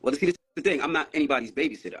 Well, see, this is the thing. I'm not anybody's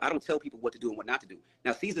babysitter. I don't tell people what to do and what not to do.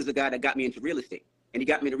 Now, Caesar's a guy that got me into real estate. And he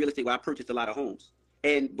got me into real estate where I purchased a lot of homes.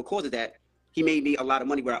 And because of that, he made me a lot of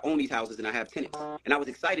money where I own these houses and I have tenants. And I was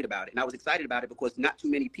excited about it. And I was excited about it because not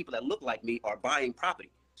too many people that look like me are buying property.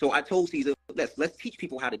 So I told Caesar, let's teach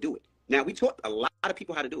people how to do it. Now, we taught a lot of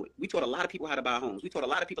people how to do it. We taught a lot of people how to buy homes. We taught a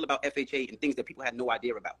lot of people about FHA and things that people had no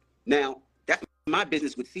idea about. Now, that's my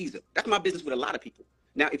business with Caesar. That's my business with a lot of people.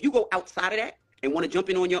 Now, if you go outside of that and want to jump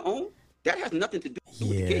in on your own, that has nothing to do with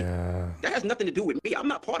the game. That has nothing to do with me. I'm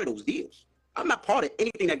not part of those deals. I'm not part of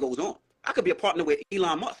anything that goes on. I could be a partner with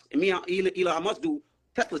Elon Musk, and me and Elon Musk do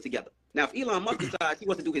Teslas together. Now, if Elon Musk decides he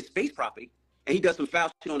wants to do his space property, and he does some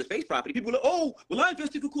foul shit on his space property, people are like, oh, well, I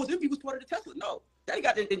invested because Envy was part of the Tesla. No,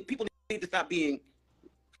 and people need to stop being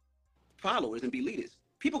followers and be leaders.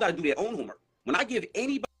 People got to do their own homework. When I give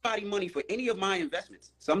anybody money for any of my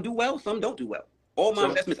investments, some do well, some don't do well. All my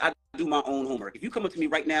investments, I do my own homework. If you come up to me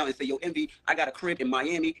right now and say, yo, Envy, I got a crib in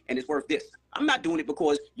Miami and it's worth this, I'm not doing it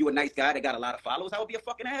because you're a nice guy that got a lot of followers. I would be a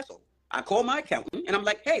fucking asshole. I call my accountant and I'm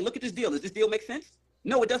like, hey, look at this deal. Does this deal make sense?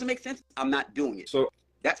 No, it doesn't make sense. I'm not doing it. So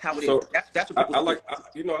that's how it is. That's what I like.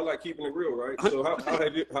 I like keeping it real, right? 100%. So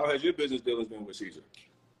how has your business dealings been with Caesar?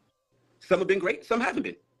 Some have been great. Some haven't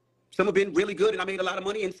been. Some have been really good and I made a lot of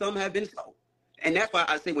money, and some have been slow. And that's why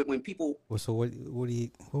I say when people. Well, so what would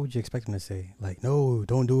you expect them to say? Like, no,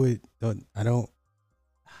 don't do it. I don't.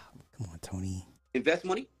 Come on, Tony. Invest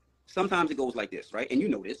money. Sometimes it goes like this, right? And you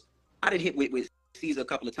know this. I did hit with Caesar a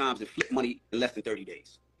couple of times and flip money in less than 30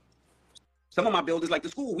 days. Some of my buildings, like the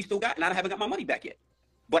school, we still got, and I haven't got my money back yet.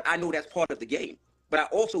 But I know that's part of the game. But I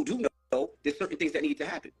also do know there's certain things that need to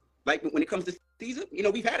happen. Like when it comes to Caesar,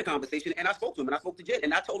 we've had a conversation, and I spoke to him, and I spoke to Jen,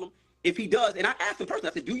 and I told him if he does, and I asked him personally,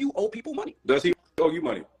 I said, do you owe people money? Does he owe you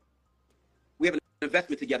money? We have an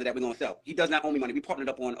investment together that we're going to sell. He does not owe me money. We partnered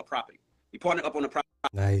up on a property.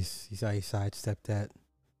 Nice. He sidestepped that.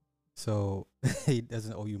 So he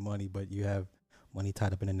doesn't owe you money, but you have money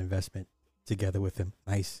tied up in an investment together with him.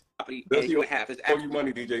 Nice. Does he owe you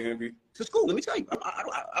money, DJ Envy? To school, let me tell you.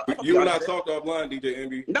 You and I talked offline, DJ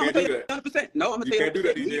Envy. No, I'm going to tell you 100%. No, I'm going to tell you. You can't do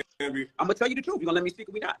that, DJ Envy. I'm going to tell you the truth. You're going to let me speak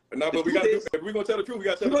or we not? No, but we got to do, if we're going to tell the truth, we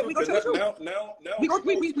got to tell the truth. Now. We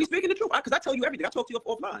speaking the truth. Because I tell you everything. I talk to you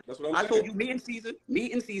offline. That's what I'm saying. I told you, me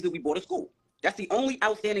and Caesar, we bought a school. That's the only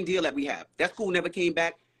outstanding deal that we have. That school never came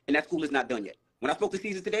back, and that school is not done yet. When I spoke to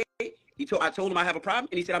Caesar today, I told him I have a problem,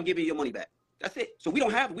 and he said, I'm giving you your money back. That's it. So we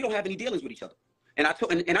don't have any dealings with each other. And I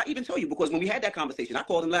even told you, because when we had that conversation, I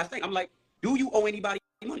called him last night. I'm like, do you owe anybody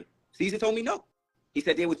money? Caesar told me no. He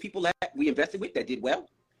said there was people that we invested with that did well,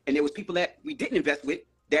 and there was people that we didn't invest with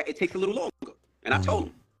that it takes a little longer. And I told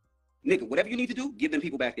him, nigga, whatever you need to do, give them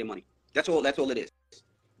people back their money. That's all it is.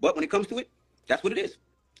 But when it comes to it, that's what it is.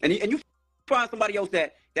 And you find somebody else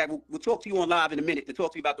that will talk to you on live in a minute to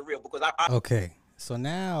talk to you about the real, because I Okay, so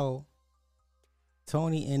now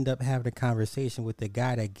Tony ended up having a conversation with the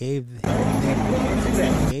guy that gave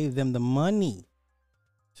them the money.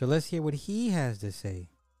 So let's hear what he has to say.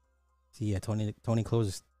 See, yeah, Tony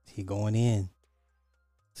closes. He going in.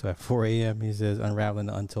 So at 4 a.m. he says, unraveling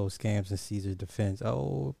the untold scams in Caesar's defense.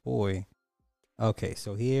 Oh boy. Okay,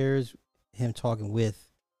 so here's him talking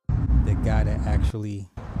with the guy that actually.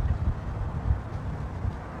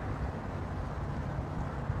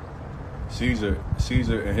 Caesar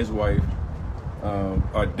and his wife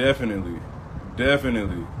are definitely the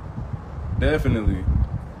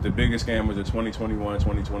biggest scammers of 2021,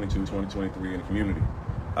 2022, 2023 in the community.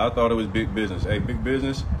 I thought it was big business. Hey, big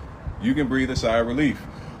business, you can breathe a sigh of relief.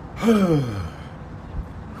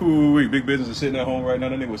 Big business is sitting at home right now.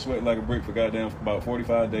 That nigga was sweating like a brick for goddamn about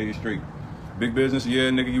 45 days straight. Big business, yeah,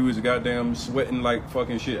 nigga, you was goddamn sweating like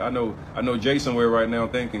fucking shit. I know Jay somewhere right now,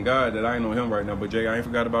 thanking God that I ain't know him right now. But Jay, I ain't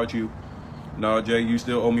forgot about you. No, Jay, you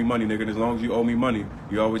still owe me money, nigga. As long as you owe me money,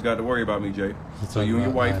 you always got to worry about me, Jay. So you and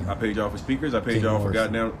your wife, I paid y'all for speakers. I paid y'all for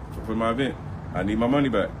goddamn for my event. I need my money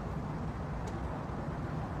back.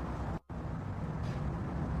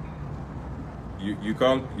 You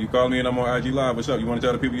call me and I'm on IG Live. What's up? You want to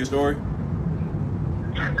tell the people your story?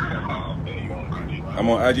 I'm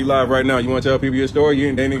on IG Live right now. You want to tell people your story?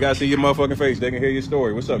 They ain't got to see your motherfucking face. They can hear your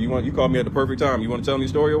story. What's up? You called me at the perfect time. You want to tell me your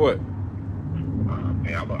story or what?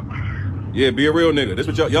 Yeah, be a real nigga. This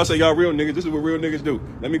what y'all say y'all real niggas. This is what real niggas do.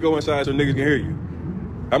 Let me go inside so niggas can hear you.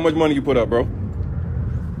 How much money you put up, bro?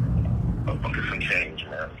 A bucket some change,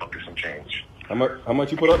 man. Bucket some change. How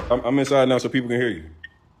much you put up? I'm inside now so people can hear you.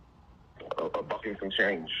 A bucket some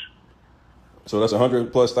change. So that's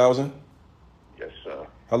 100,000+? Yes, sir.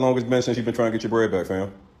 How long has it been since you've been trying to get your bread back,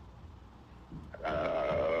 fam?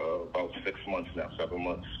 About 6 months now, 7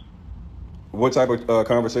 months. What type of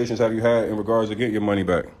conversations have you had in regards to getting your money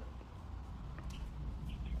back?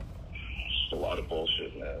 Just a lot of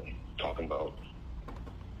bullshit, man. Talking about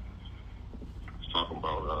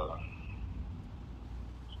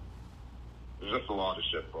it's just a lot of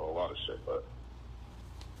shit, bro. A lot of shit, but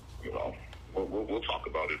we'll talk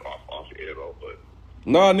about it off air though. But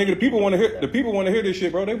nah, nigga, the people want to hear this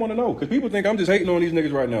shit, bro. They want to know because people think I'm just hating on these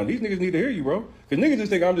niggas right now. These niggas need to hear you, bro. Because niggas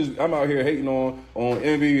just think I'm out here hating on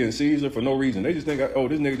Envy and Caesar for no reason. They just think, oh,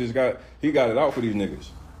 this nigga got it out for these niggas.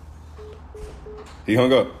 He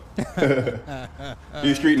hung up.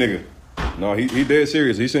 He a street nigga. No, he dead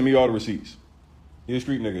serious. He sent me all the receipts. He a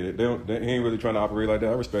street nigga. He ain't really trying to operate like that.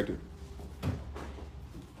 I respect it.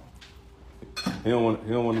 He don't want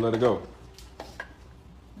to let it go.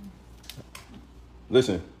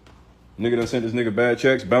 Listen, nigga done sent this nigga bad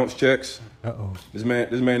checks, bounce checks. This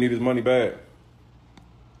man need his money bad.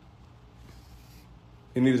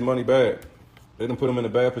 He need his money bad. They done put him in a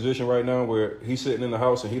bad position right now where he's sitting in the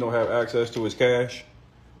house and he don't have access to his cash.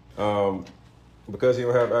 Because he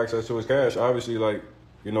don't have access to his cash, obviously, like,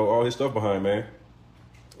 you know, all his stuff behind, man.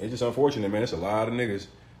 It's just unfortunate, man. It's a lot of niggas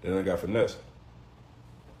that done got finessed.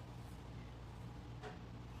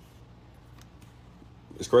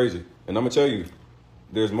 It's crazy. And I'm gonna tell you,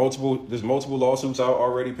 there's multiple lawsuits out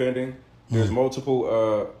already pending. There's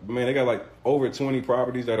multiple man, they got like over 20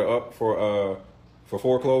 properties that are up for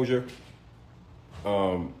foreclosure.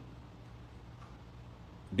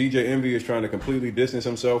 DJ Envy is trying to completely distance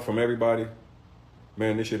himself from everybody.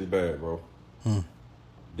 Man, this shit is bad, bro.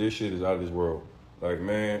 This shit is out of this world. Like,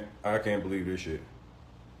 man, I can't believe this shit.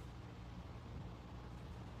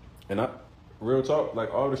 And real talk,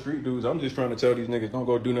 like all the street dudes, I'm just trying to tell these niggas, don't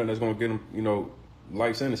go do nothing that's gonna get them, you know,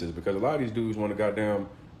 life sentences, because a lot of these dudes want to goddamn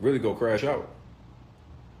really go crash out.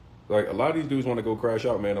 Like, a lot of these dudes want to go crash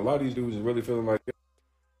out, man. A lot of these dudes is really feeling like,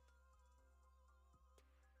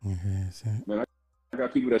 man, I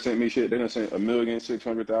got people that sent me shit. They done sent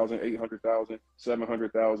 1,600,000, 800,000,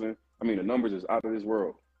 700,000. I mean, the numbers is out of this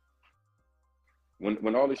world.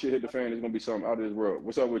 When all this shit hit the fan, there's gonna be something out of this world.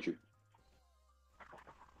 What's up with you?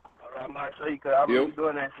 All right, I'm not sure you could. I'm really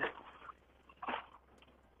doing that shit.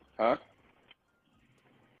 Huh?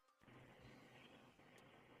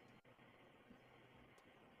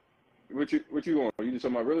 What you going? You just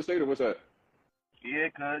talking about real estate or what's that? Yeah,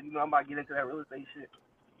 cuz, you know, I'm about to get into that real estate shit.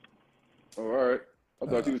 Oh, all right. I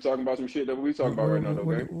thought you was talking about some shit that we talking about right now,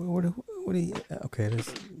 okay? What do you, okay,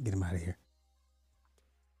 let's get him out of here.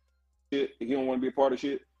 Shit, he don't want to be a part of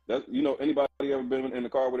shit. That, you know, anybody ever been in the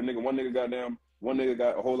car with a nigga? One nigga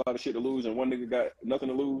got a whole lot of shit to lose, and one nigga got nothing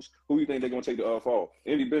to lose. Who you think they gonna take the fall?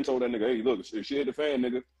 Envy been told that nigga, hey, look, if shit hit the fan,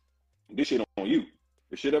 nigga, this shit on you.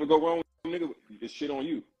 If shit ever go wrong, nigga, it's shit on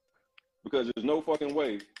you. Because there's no fucking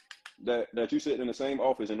way that you sitting in the same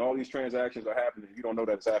office and all these transactions are happening. You don't know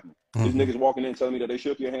that it's happening. These niggas walking in telling me that they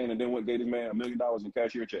shook your hand and then went gave this man $1 million in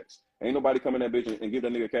cashier checks. Ain't nobody coming that bitch and give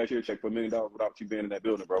that nigga a cashier check for $1 million without you being in that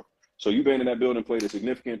building, bro. So you being in that building played a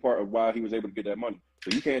significant part of why he was able to get that money.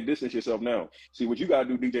 So you can't distance yourself now. See, what you gotta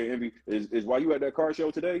do, DJ Envy, is while you at that car show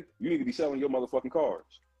today, you need to be selling your motherfucking cars.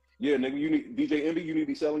 Yeah, nigga, you need DJ Envy, you need to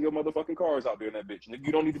be selling your motherfucking cars out there in that bitch. Nigga,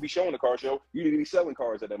 you don't need to be showing the car show. You need to be selling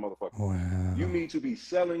cars at that motherfucker. Wow. You need to be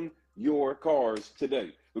selling your cars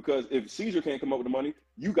today. Because if Caesar can't come up with the money,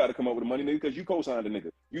 you got to come up with the money, nigga, because you co-signed the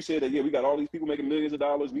nigga. You said that, yeah, we got all these people making millions of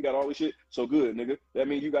dollars. We got all this shit. So good, nigga. That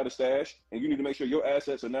means you got a stash, and you need to make sure your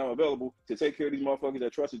assets are now available to take care of these motherfuckers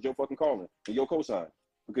that trusted your fucking calling and your co-sign.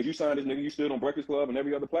 Because you signed this, nigga, you stood on Breakfast Club and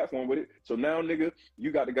every other platform with it. So now, nigga,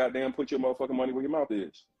 you got to goddamn put your motherfucking money where your mouth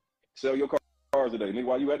is. Sell your cars today. Nigga,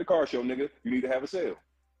 while you at the car show, nigga, you need to have a sale.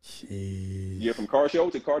 Jeez. Yeah, from car show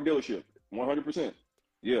to car dealership. 100%.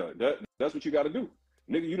 Yeah, that's what you got to do.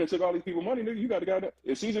 Nigga, you done took all these people money, nigga, you got to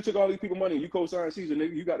if Caesar took all these people money and you co-signed Caesar,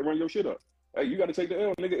 nigga, you got to run your shit up. Hey, you got to take the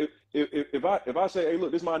L, nigga. If I say, hey,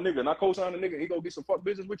 look, this is my nigga, and I co-sign the nigga and he go get some fuck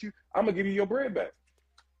business with you, I'm going to give you your bread back.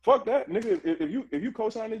 Fuck that, nigga. If you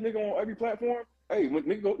co-sign this nigga on every platform, hey,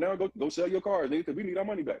 nigga, go sell your cars, nigga, because we need our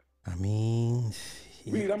money back. I mean,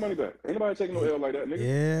 we need our money back. Ain't nobody taking no L like that,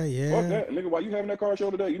 nigga. Yeah. Fuck that, nigga. While you having that car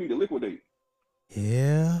show today, you need to liquidate.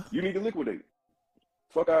 Yeah. You need to liquidate.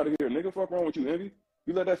 Fuck out of here, nigga. Fuck wrong with you, Envy.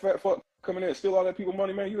 You let that fat fuck come in there and steal all that people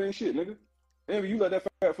money, man. You ain't shit, nigga. Envy, you let that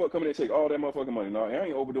fat fuck come in there and take all that motherfucking money. Nah, I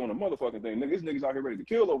ain't overdoing a motherfucking thing, nigga. These niggas out here ready to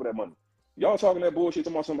kill over that money. Y'all talking that bullshit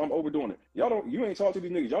talking about something, I'm overdoing it. You ain't talking to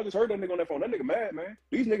these niggas. Y'all just heard that nigga on that phone. That nigga mad, man.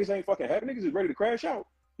 These niggas ain't fucking happy. Niggas is ready to crash out.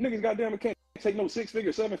 Niggas goddamn can't take no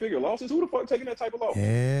 6-figure, 7-figure losses. Who the fuck taking that type of loss?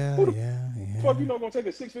 Yeah. Who the fuck you know gonna take a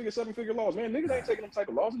 6-figure, 7-figure loss, man? Niggas ain't taking them type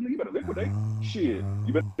of losses. Nigga, you better liquidate. Shit.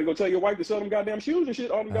 You better go tell your wife to sell them goddamn shoes and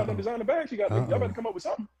shit. All them goddamn designer bags. Y'all better come up with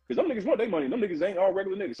something. Because them niggas want their money. Them niggas ain't all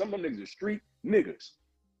regular niggas. Some of them niggas are street niggas.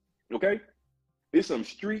 Okay? It's some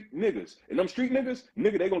street niggas. And them street niggas,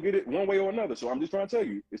 nigga, they gonna get it one way or another. So I'm just trying to tell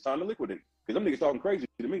you, it's time to liquidate. Because them niggas talking crazy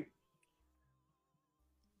to me.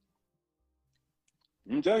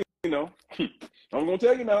 I'm telling you now. I'm gonna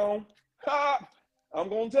tell you now. Ha! I'm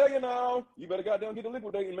gonna tell you now. You better goddamn get the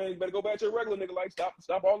liquidating, man. You better go back to a regular nigga. Like,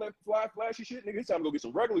 stop all that flashy shit, nigga. It's time to go get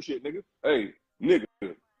some regular shit, nigga. Hey, nigga.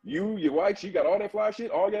 You, your wife, she got all that fly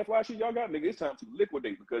shit, all that fly shit y'all got, nigga. It's time to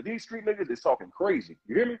liquidate because these street niggas is talking crazy.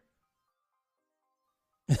 You hear me?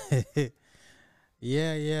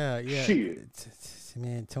 yeah. Shit.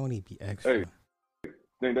 Man, Tony be extra. Hey,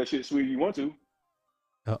 think that shit sweet you want to.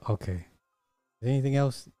 Okay. Is there anything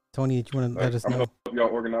else, Tony, that you want to let us know? I'm gonna help y'all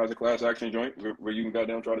organize a class action joint where you can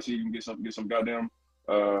goddamn try to see if you can get some goddamn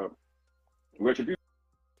retribution.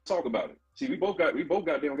 Talk about it. See, we both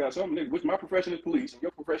goddamn got something. Which my profession is police and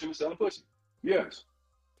your profession is selling pussy. Yes.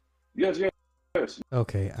 Yes.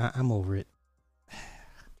 Okay, I'm over it.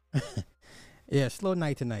 Yeah, slow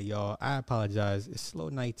night tonight, y'all. I apologize. It's slow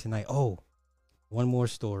night tonight. Oh, one more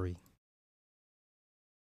story.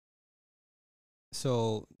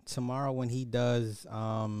 So tomorrow when he does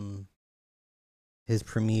his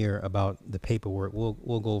premiere about the paperwork,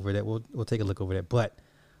 we'll go over that. We'll take a look over that. But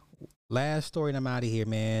last story and I'm out of here,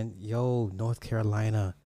 man. Yo, North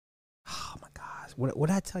Carolina. Oh my gosh. What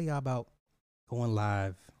I tell y'all about going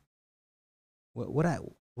live? What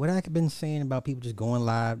I've been saying about people just going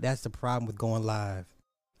live, that's the problem with going live.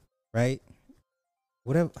 Right?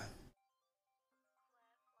 Whatever.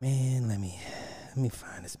 Man, let me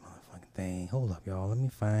find this motherfucking thing. Hold up, y'all. Let me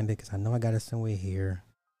find it because I know I got it somewhere here.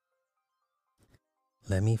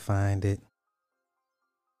 Let me find it.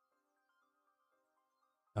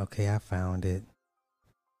 Okay, I found it.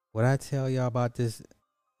 What I tell y'all about this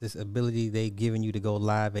ability they giving you to go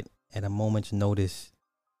live at a moment's notice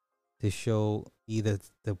to show either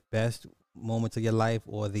the best moments of your life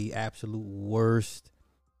or the absolute worst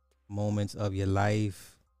moments of your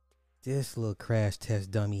life. This little crash test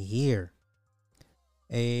dummy here.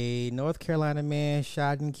 A North Carolina man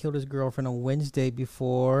shot and killed his girlfriend on Wednesday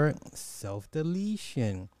before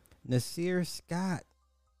self-deletion. Nasir Scott,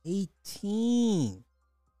 18,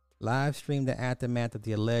 live streamed the aftermath of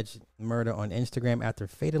the alleged murder on Instagram after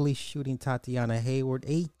fatally shooting Tatiana Hayward,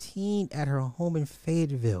 18, at her home in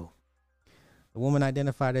Fayetteville. The woman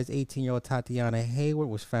identified as 18-year-old Tatiana Hayward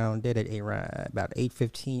was found dead at about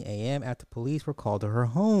 8:15 a.m. after police were called to her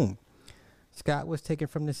home. Scott was taken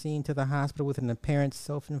from the scene to the hospital with an apparent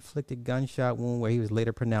self-inflicted gunshot wound where he was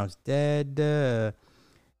later pronounced dead. The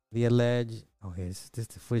alleged... Okay, this is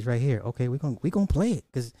the footage right here. Okay, we're gonna play it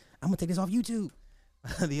because I'm going to take this off YouTube.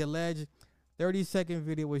 The alleged 30-second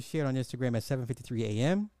video was shared on Instagram at 7:53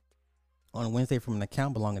 a.m. on Wednesday from an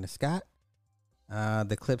account belonging to Scott.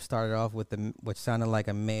 The clip started off with what sounded like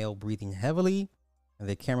a male breathing heavily. And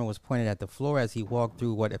the camera was pointed at the floor as he walked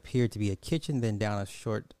through what appeared to be a kitchen, then down a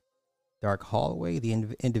short, dark hallway. The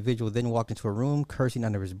individual then walked into a room, cursing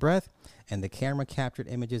under his breath, and the camera captured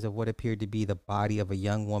images of what appeared to be the body of a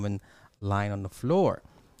young woman lying on the floor.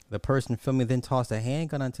 The person filming then tossed a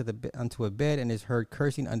handgun onto a bed and is heard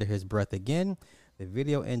cursing under his breath again. The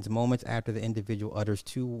video ends moments after the individual utters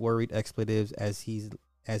two worried expletives as he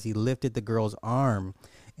lifted the girl's arm,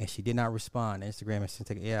 and she did not respond. Instagram is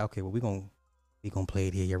saying, "Yeah, okay, well we gonna play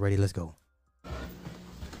it here. You ready? Let's go."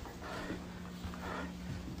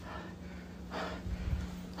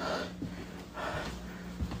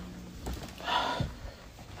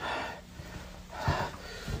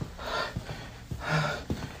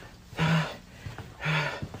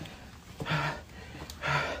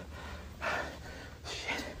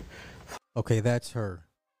 Okay, that's her.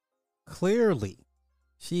 Clearly,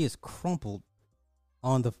 she is crumpled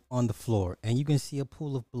on the floor, and you can see a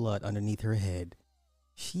pool of blood underneath her head.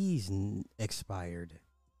 She's expired.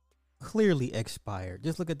 Clearly expired.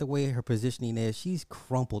 Just look at the way her positioning is. She's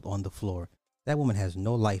crumpled on the floor. That woman has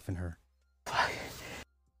no life in her.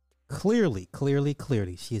 Clearly,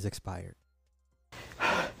 she is expired.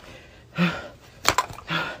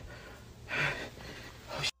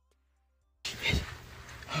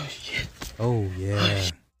 Oh, yeah.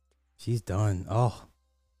 She's done. Oh,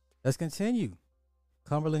 let's continue.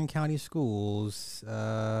 Cumberland County Schools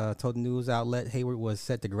told the news outlet Hayward was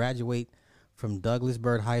set to graduate from Douglas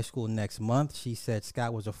Byrd High School next month. She said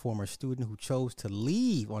Scott was a former student who chose to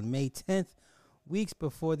leave on May 10th, weeks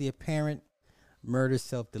before the apparent murder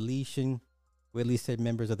self-deletion. Whitley said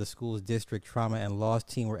members of the school's district trauma and loss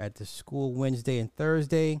team were at the school Wednesday and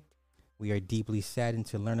Thursday. We are deeply saddened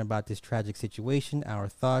to learn about this tragic situation. Our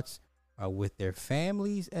thoughts are with their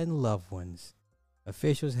families and loved ones.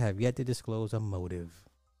 Officials have yet to disclose a motive.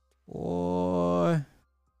 Or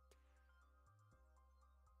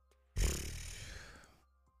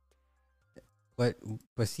but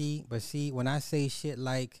see, when I say shit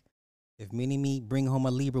like if Mini-Me bring home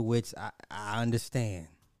a Lieberwitz, I understand.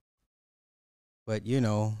 But you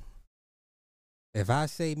know, if I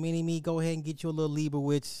say Mini-Me, go ahead and get you a little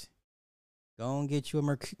Lieberwitz. Go and get you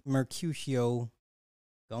a Mercutio.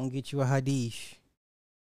 Go and get you a Hadish.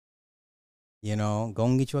 You know, go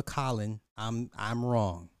and get you a Colin. I'm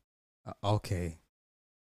wrong. Okay.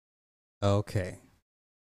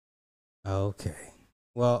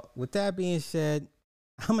 Well, with that being said,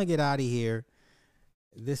 I'm gonna get out of here.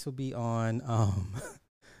 This will be on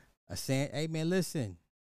hey man, listen.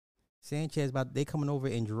 Sanchez they coming over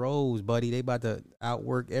in droves, buddy. They about to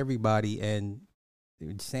outwork everybody, and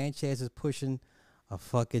dude, Sanchez is pushing a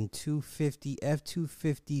fucking 250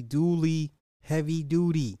 F250 dually heavy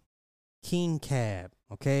duty. King Cab,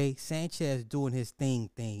 okay? Sanchez doing his thing.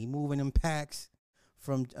 He moving them packs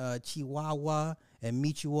from Chihuahua and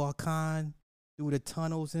Michoacan through the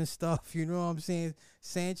tunnels and stuff. You know what I'm saying?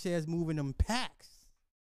 Sanchez moving them packs.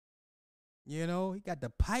 You know, he got the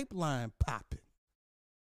pipeline popping.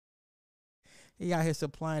 He out here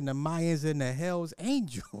supplying the Mayans and the Hells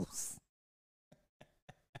Angels.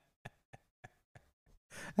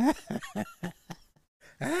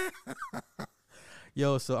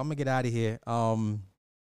 Yo, so I'm gonna get out of here. Y'all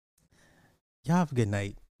have a good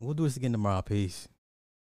night. We'll do this again tomorrow. Peace.